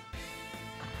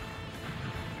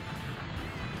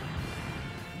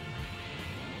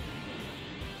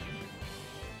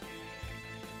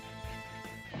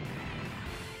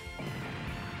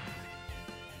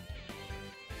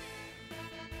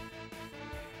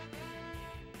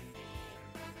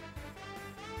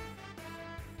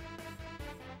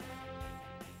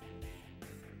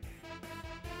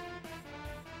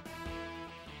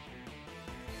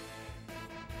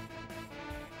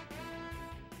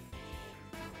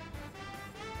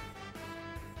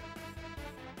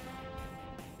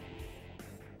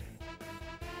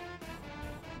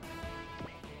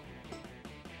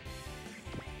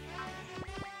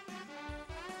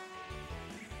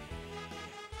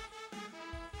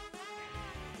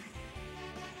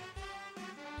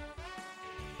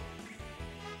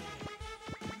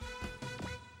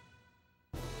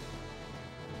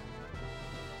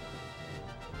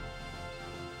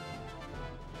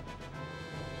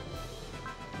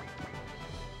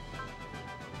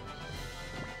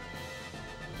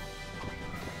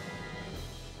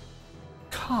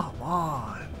Come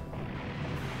on.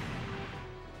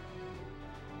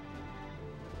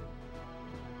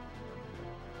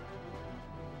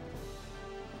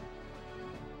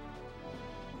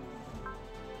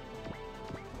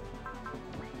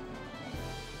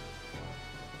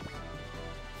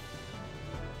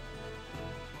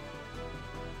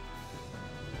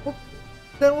 Well,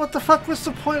 then what the fuck was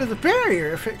the point of the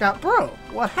barrier if it got broke?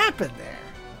 What happened there?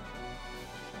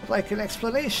 I'd like an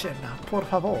explanation, por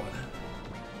favor.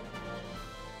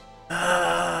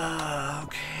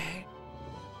 Okay.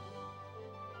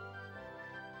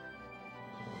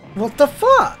 What the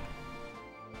fuck?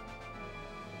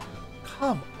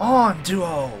 Come on,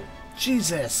 Duo.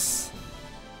 Jesus.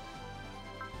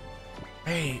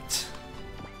 Wait.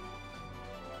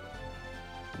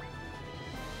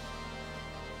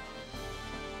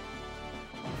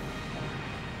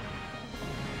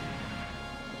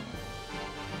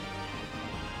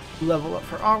 Level up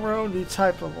for armor, new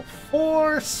type level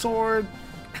 4, sword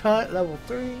cut level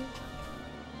 3.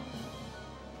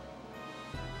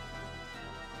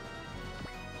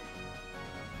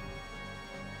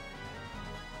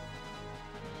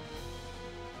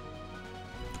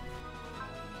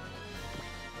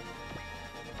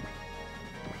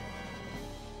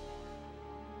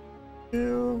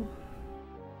 Two.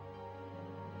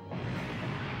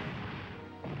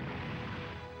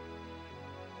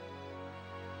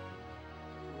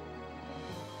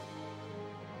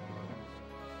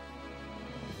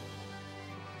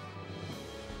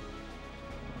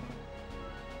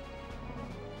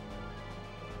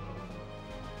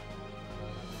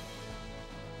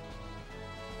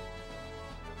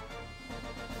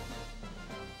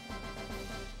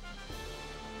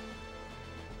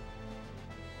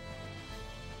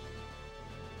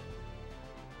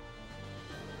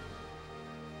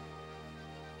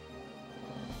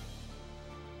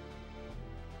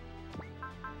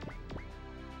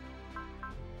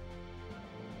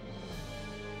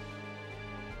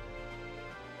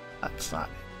 That's not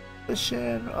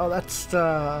mission. Oh, that's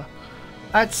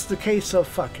the case of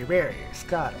fuck your barriers.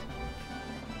 Got it.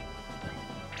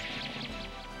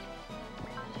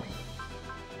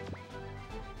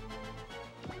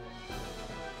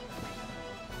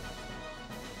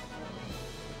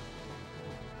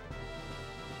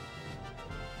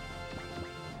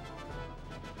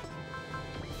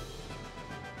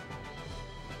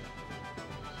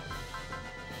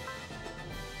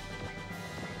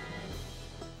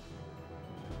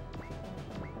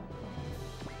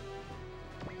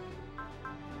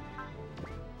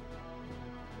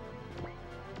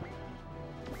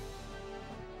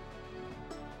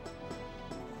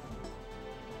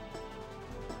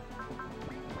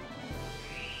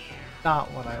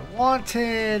 Not what I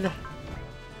wanted.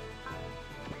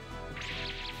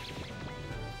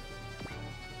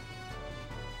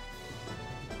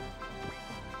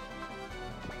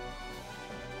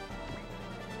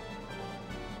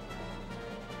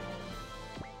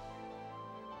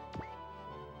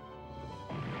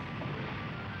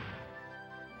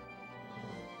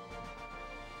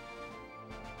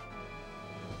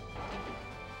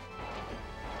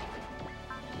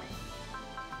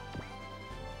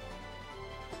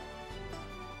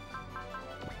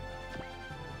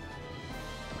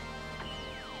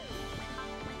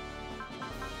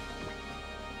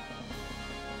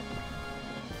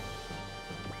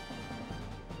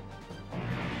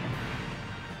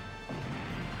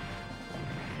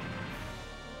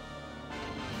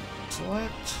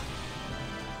 Excellent.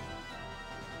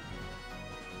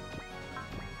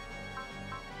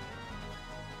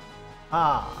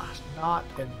 Ah, not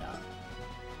enough.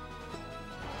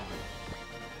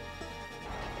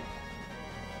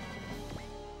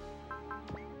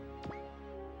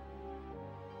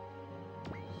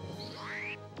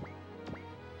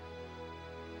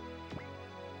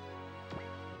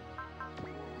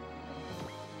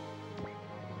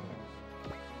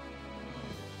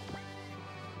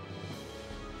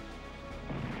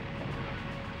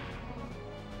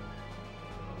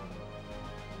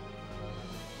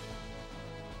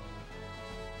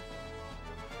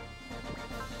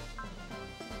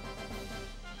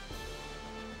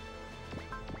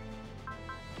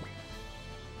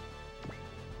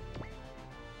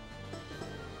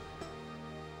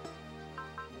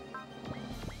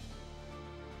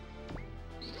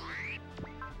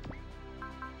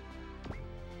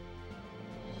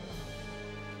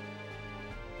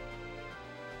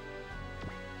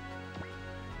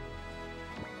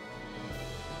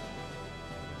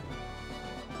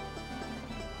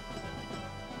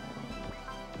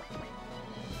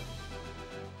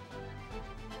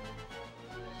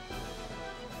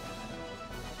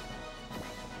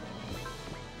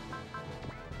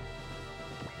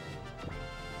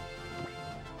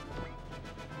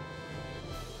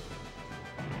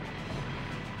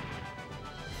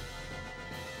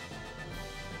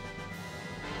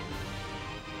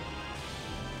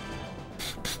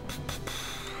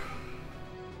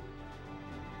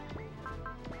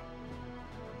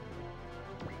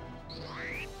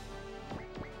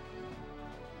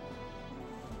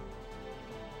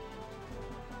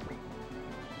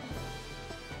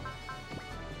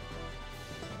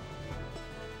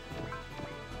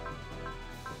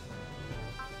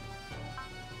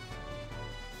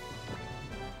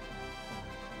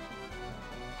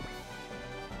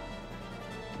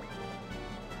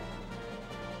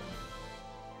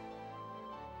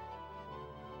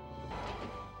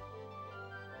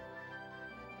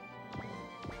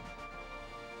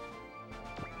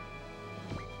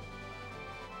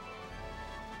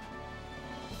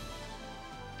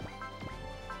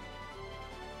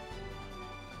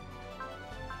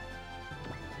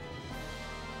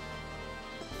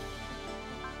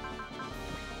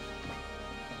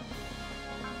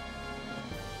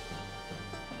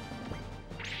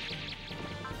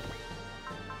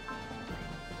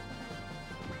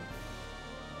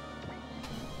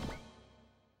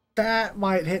 That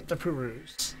might hit the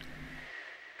peruse.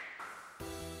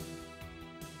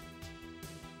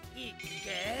 いっ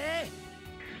け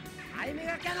ーハイメ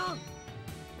ガキャノン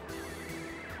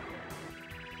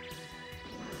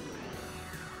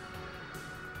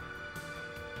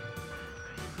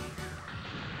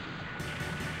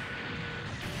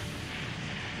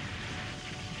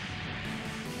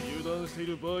油断してい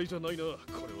る場合じゃないな、こ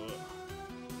れは。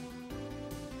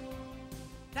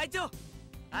隊長、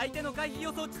相手の回避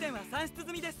予想地点は算出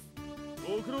済みです。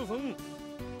ご苦労さん。では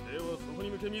そこに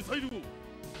向けミサイルを。足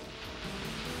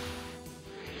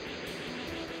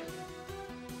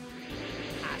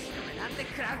止めなんて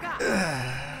食らうか。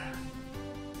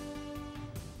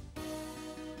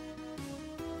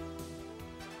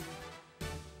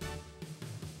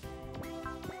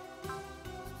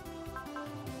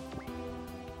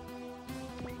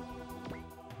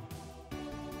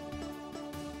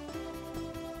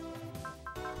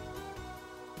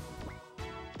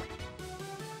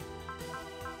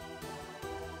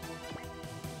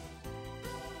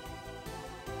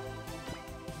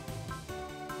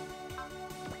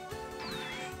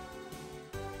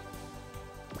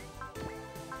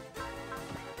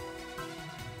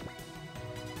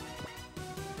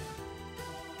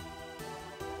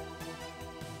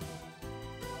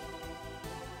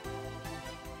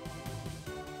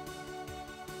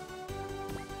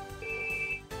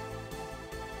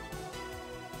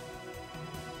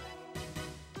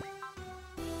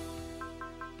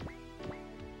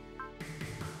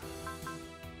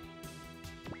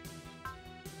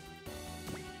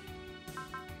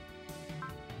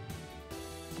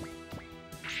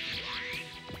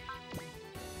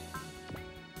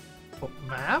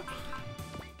map?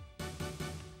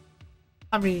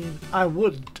 I mean, I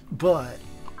wouldn't, but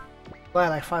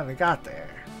glad I finally got there.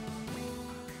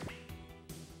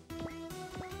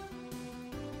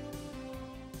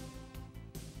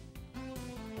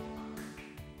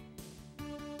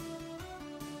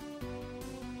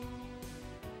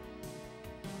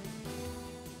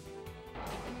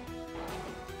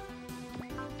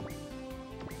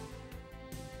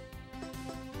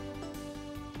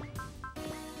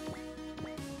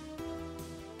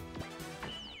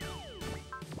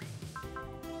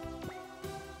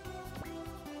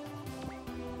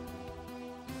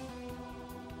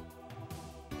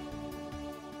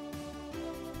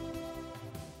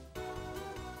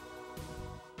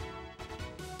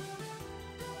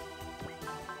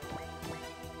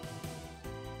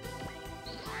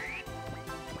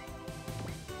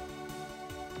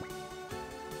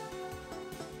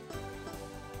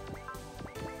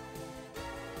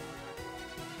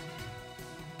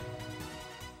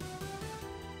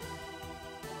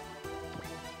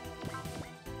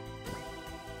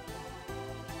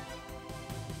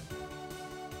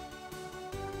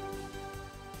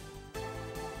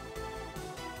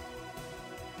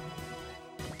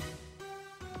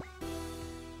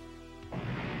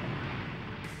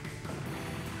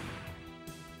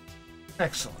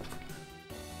 Excellent.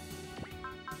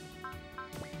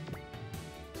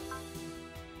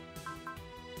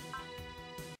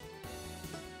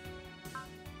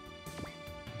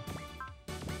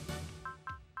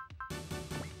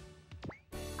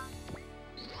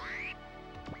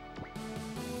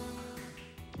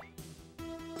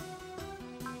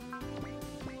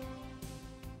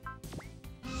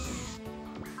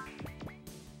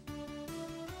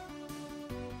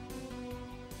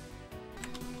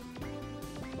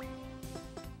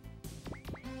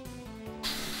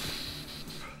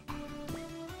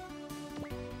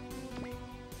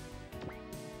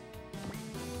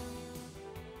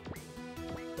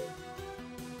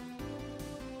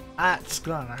 That's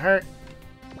gonna hurt.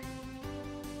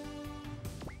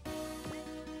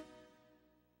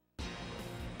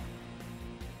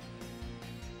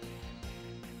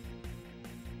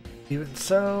 Even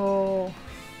so...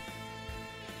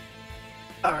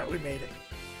 Alright, we made it.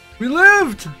 We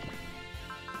lived!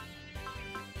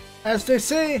 As they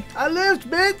say, I lived,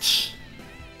 bitch!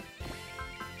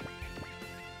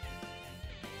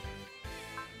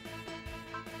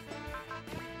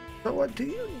 So what do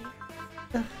you need?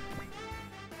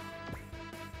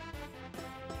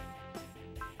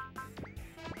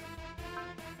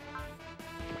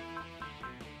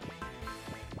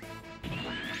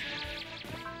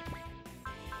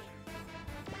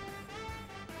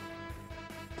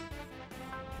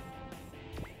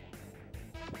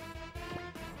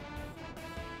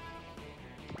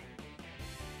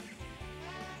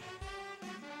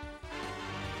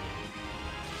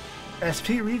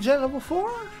 SP regen level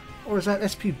 4? Or is that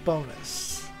SP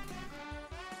bonus?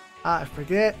 I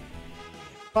forget.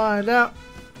 Find out.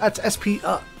 That's SP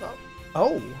up.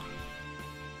 Oh.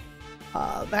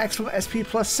 Maximum SP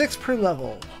plus 6 per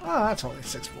level. Oh, that's only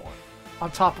 6 more.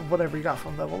 On top of whatever you got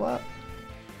from level up.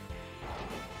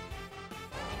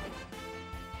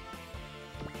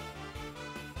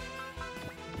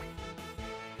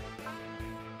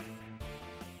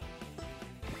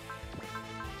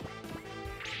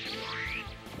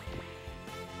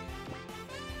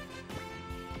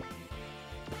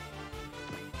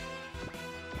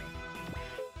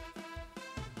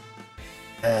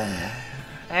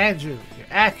 Andrew, your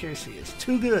accuracy is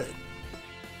too good.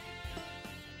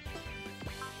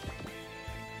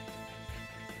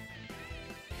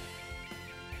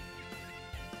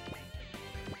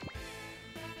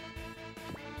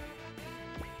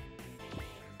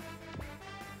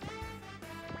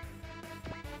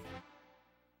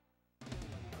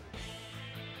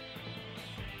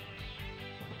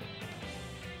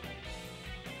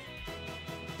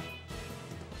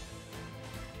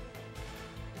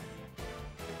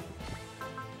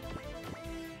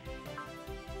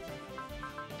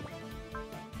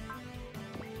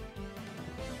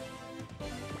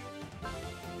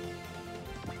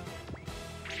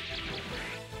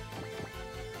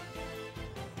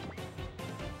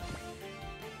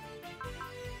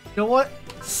 You know what?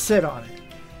 Sit on it.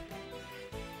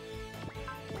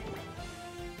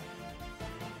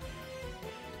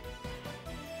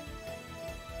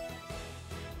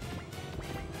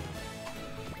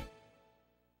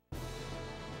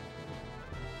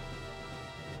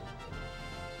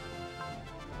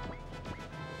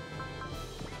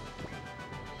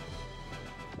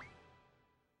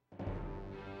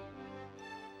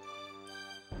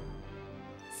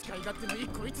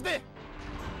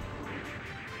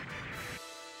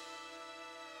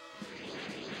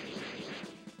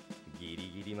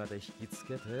 まで引きつ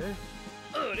けて。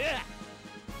おりゃ、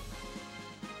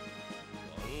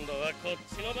今度はこっ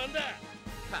ちの番だ。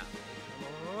か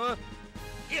もよし、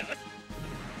行くぜ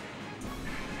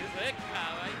か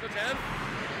わいこちゃん。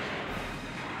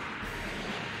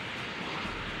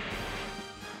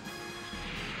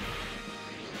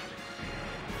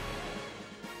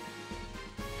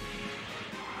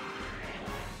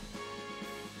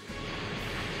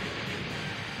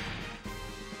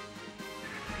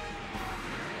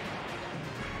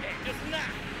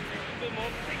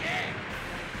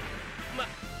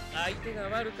相手が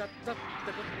悪かったって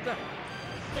ことだ。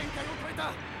限界を超え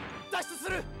た。脱出す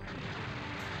る。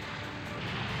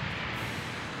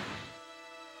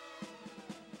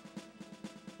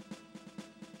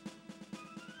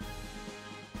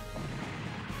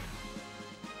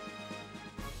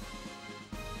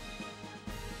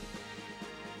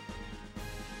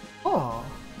Oh.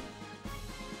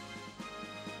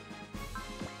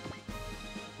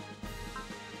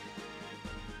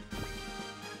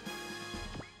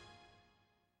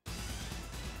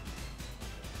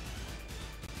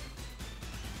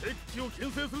 Deck を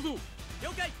牽制するぞ。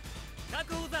了解。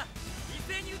確保座、一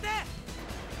斉に撃て。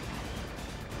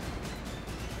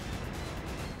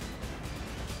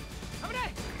危な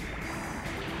い。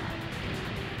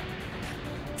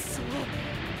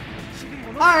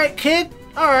Alright, kid.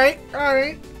 Alright,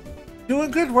 alright.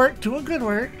 Doing good work, doing good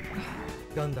work.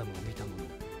 ガンダムを見たもの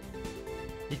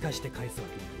生かして返すわ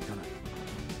けにはいかない。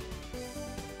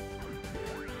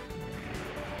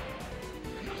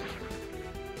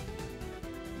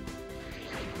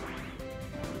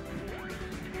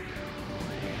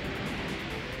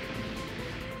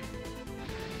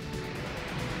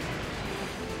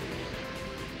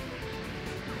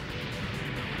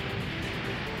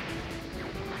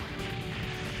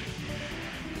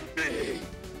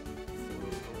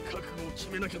覚悟を決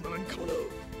めなきゃならんかもな。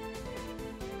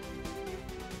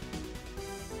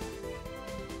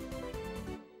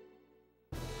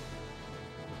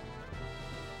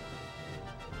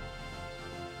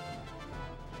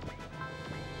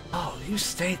Oh, you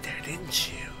stayed there, didn't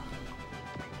you?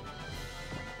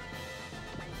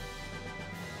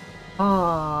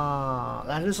 Ah,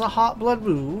 that is a hot blood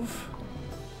move.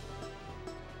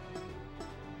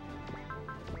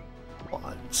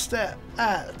 One step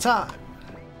at a time.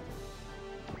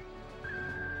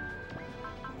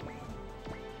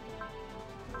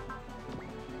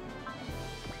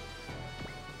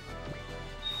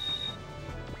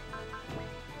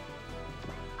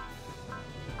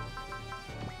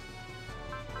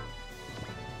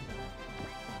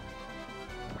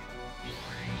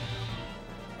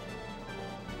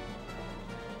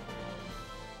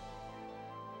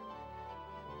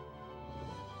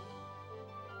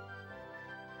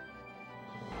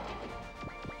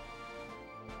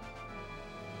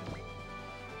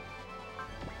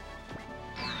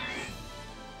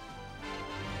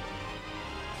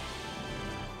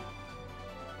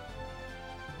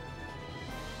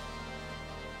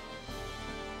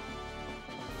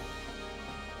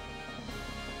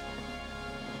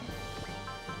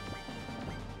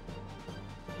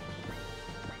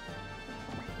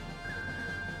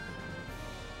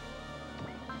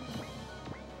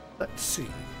 Let's see.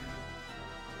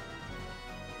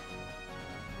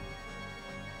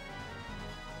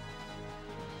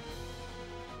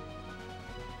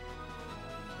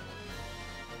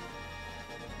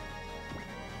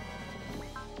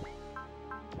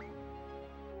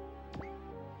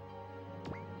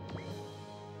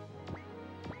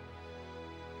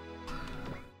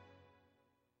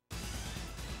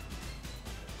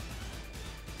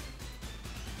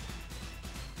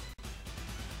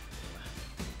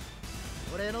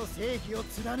俺の正義を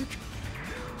貫く。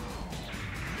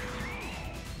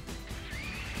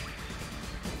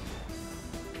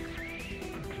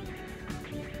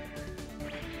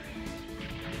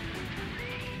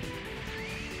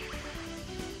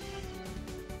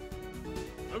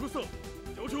アゴスタ、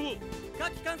状況は？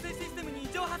火器管制システムに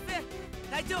異常発生。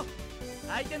隊長、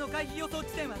相手の回避予想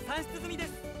地点は算出済みで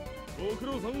す。ご苦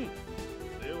労さん。で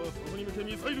はそこに向け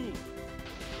ミサイルを。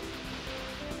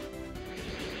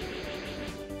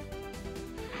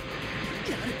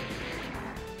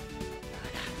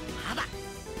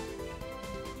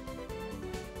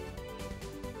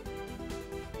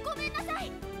ごめんなさ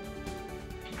い。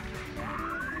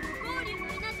モーリュの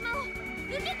稲妻を受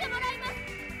けてもらいます。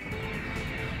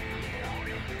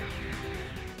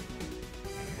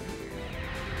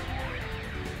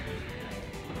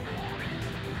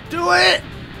Do it!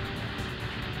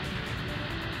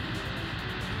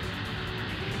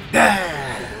 Yeah!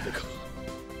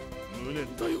 無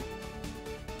念だよ。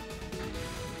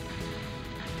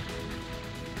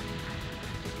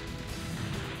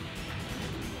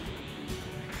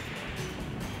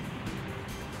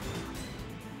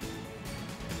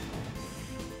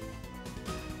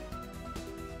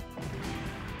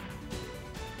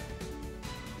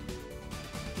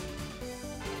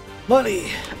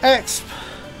Money. Exp.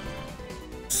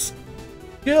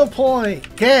 Skill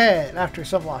point. Get after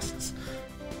some losses.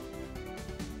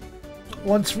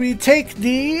 Once we take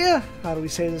the... How do we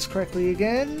say this correctly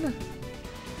again?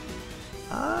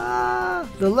 The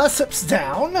Lesseps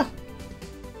down.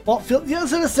 Waltfield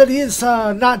yells at us that he is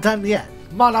not done yet.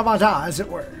 Mada mada, as it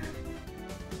were.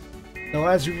 So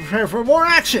as we prepare for more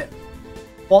action,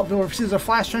 Waltfield receives a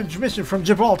flash transmission from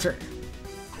Gibraltar.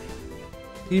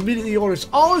 He immediately orders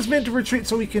all his men to retreat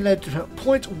so we can head to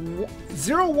point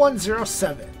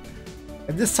 0107.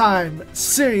 And this time,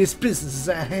 serious business is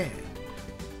at hand.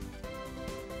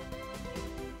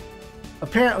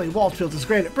 Apparently, Waltfield is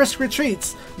great at brisk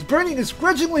retreats, as Burning is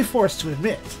grudgingly forced to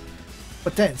admit.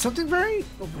 But then, something very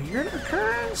weird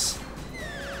occurs?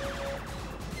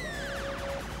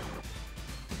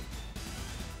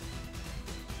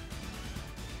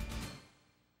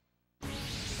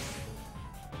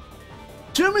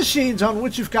 Two machines on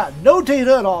which you've got no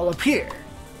data at all appear.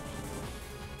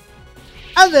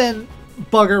 And then,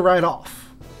 bugger right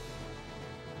off.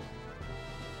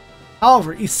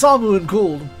 However, Isamu and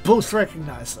Gould both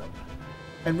recognize them,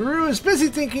 and Maru is busy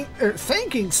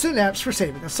thanking Synapse for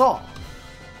saving us all.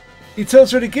 He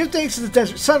tells her to give thanks to the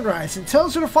Desert Sunrise and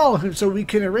tells her to follow him so we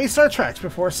can erase our tracks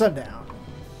before sundown.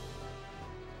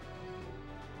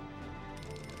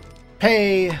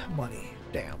 Pay money.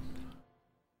 Damn.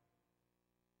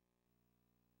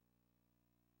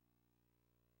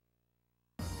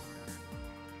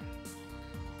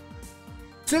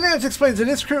 Synapse explains that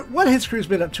his crew, what his crew's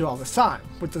been up to all this time.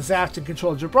 With the Zaft in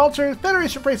control of Gibraltar,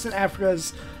 Federation base in Africa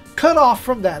is cut off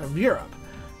from that of Europe,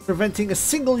 preventing a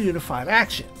single unified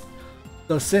action.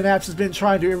 Though Synapse has been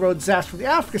trying to erode Zaft from the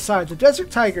Africa side, the Desert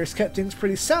Tigers kept things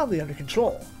pretty soundly under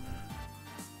control.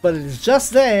 But it is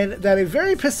just then that a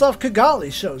very pissed off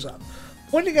Kigali shows up,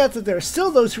 pointing out that there are still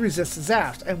those who resist the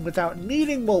Zaft, and without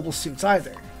needing mobile suits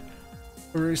either.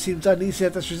 Maru seems uneasy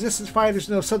that this resistance fighters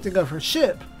know something of her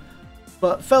ship,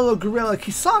 but fellow guerrilla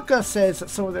Kisaka says that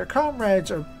some of their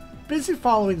comrades are busy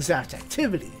following Zaft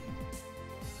activity.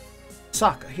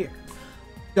 Kisaka here.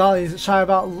 Gali isn't shy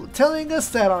about telling us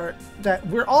that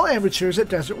we're all amateurs at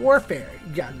desert warfare.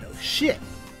 You gotta know shit.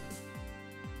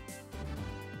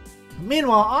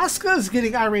 Meanwhile, Asuka is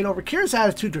getting irate over Kira's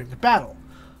attitude during the battle.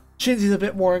 Shinji's a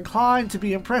bit more inclined to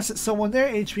be impressed at someone their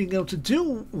age being able to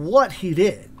do what he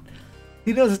did.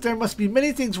 He knows that there must be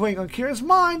many things weighing on Kira's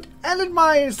mind, and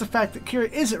admires the fact that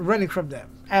Kira isn't running from them,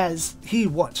 as he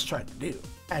once tried to do,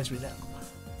 as we know.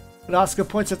 When Asuka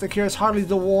points out that Kira's hardly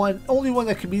the only one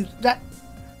that can be that...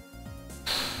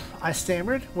 I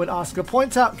stammered. When Asuka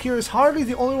points out Kira's hardly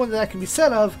the only one that can be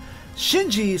said of,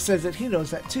 Shinji says that he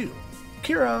knows that too.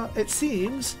 Kira, it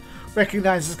seems,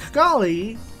 recognizes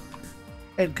Kigali,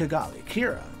 and Kigali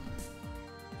Kira.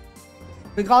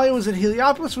 Kigali was in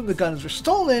Heliopolis when the Gundams were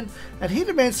stolen, and he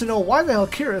demands to know why the hell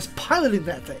Kira is piloting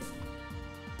that thing.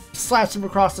 He slaps him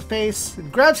across the face,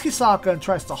 and grabs Kisaka and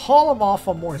tries to haul him off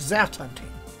on more Zaft hunting.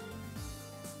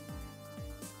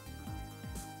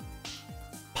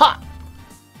 Pop!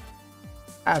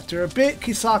 After a bit,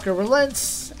 Kisaka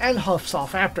relents and huffs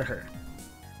off after her.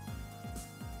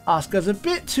 Asuka's a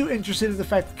bit too interested in the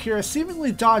fact that Kira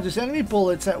seemingly dodges enemy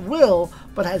bullets at will,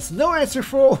 but has no answer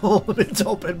for a hole in its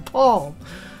open palm.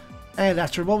 And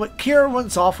after a moment, Kira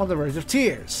runs off on the verge of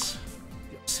tears.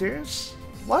 You serious?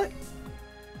 What?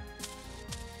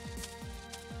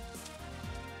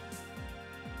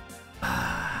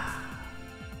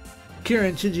 Kira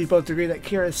and Shinji both agree that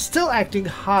Kira is still acting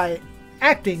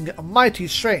mighty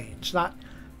strange, not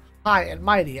high and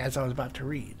mighty as I was about to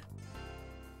read.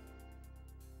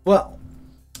 Well,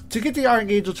 to get the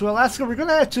Archangel to Alaska, we're going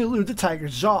to have to elude the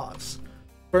Tiger's jaws.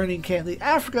 Burning can't leave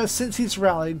Africa since he's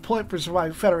rallying point for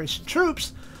surviving Federation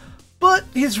troops, but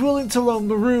he's willing to loan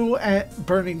Maru and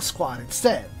Burning squad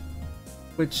instead,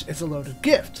 which is a loaded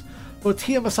gift. Both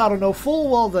he and Masato know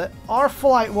full well that our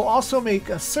flight will also make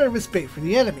a service bait for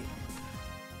the enemy.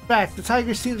 In fact, the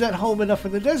Tiger seems at home enough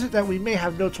in the desert that we may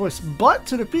have no choice but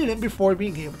to defeat him before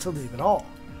being able to leave at all.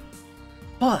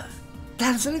 But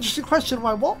that is an interesting question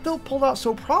why Waltfield pulled out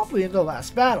so promptly in the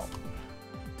last battle.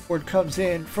 Word comes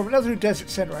in from another Desert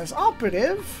Sunrise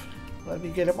operative. Let me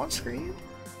get him on screen.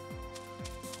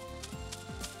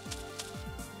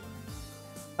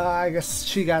 I guess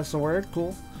she got the word.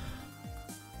 Cool.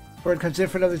 Word comes in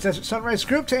from another Desert Sunrise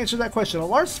group to answer that question. A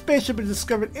large spaceship is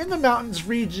discovered in the mountainous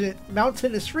region,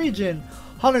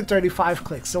 135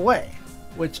 clicks away,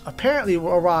 which apparently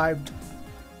arrived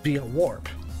via warp.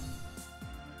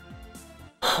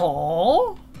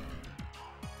 Huh?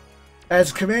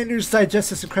 As commanders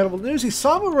digest this incredible news,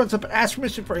 Isamu runs up and asks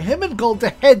permission for him and Gold to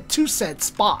head to said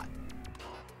spot.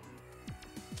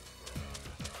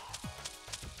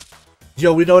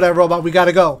 Yo, we know that robot. We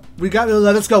gotta go. We gotta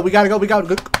let us go. We gotta go. We gotta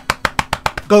go.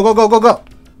 Go, go, go, go, go.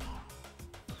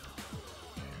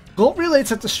 Gold relates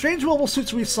that the strange mobile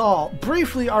suits we saw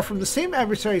briefly are from the same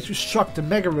adversaries who struck the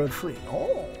Mega Road fleet.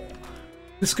 Oh.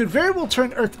 This could very well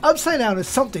turn Earth upside down if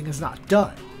something is not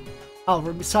done.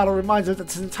 However, Misato reminds us that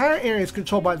this entire area is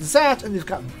controlled by the ZAT, and he's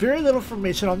got very little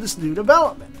information on this new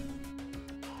development.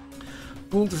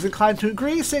 Gould is inclined to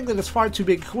agree, saying that it's far too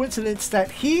big a coincidence that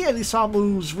he and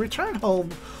Isamu's return home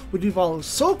would be followed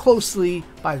so closely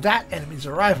by that enemy's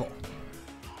arrival.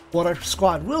 What our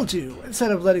squad will do,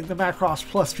 instead of letting the Macross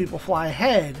Plus people fly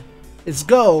ahead, is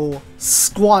go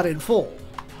squad in full.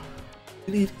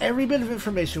 We need every bit of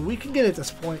information we can get at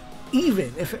this point,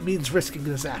 even if it means risking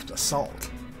this aft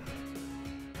assault.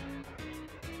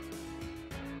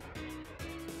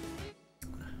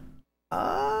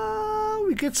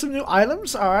 We get some new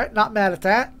items. Alright, not mad at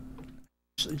that.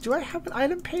 Actually, do I have an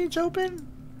item page open?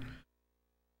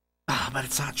 Ah, but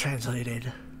it's not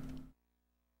translated.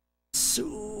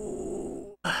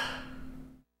 So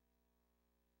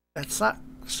that's not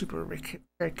super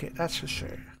rare kit, that's for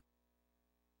sure.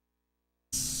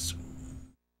 So,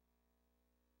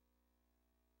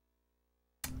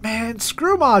 man,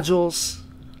 screw modules.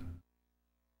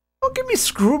 Don't give me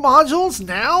screw modules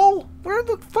now. We're in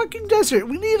the fucking desert.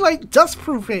 We need like dust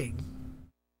proofing.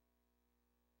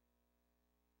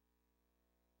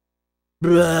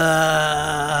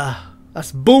 Blah.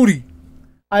 That's booty.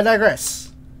 I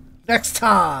digress. Next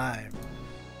time,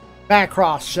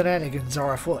 Macross shenanigans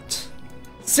are afoot.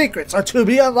 Secrets are to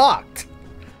be unlocked.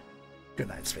 Good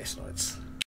night, Space Noids.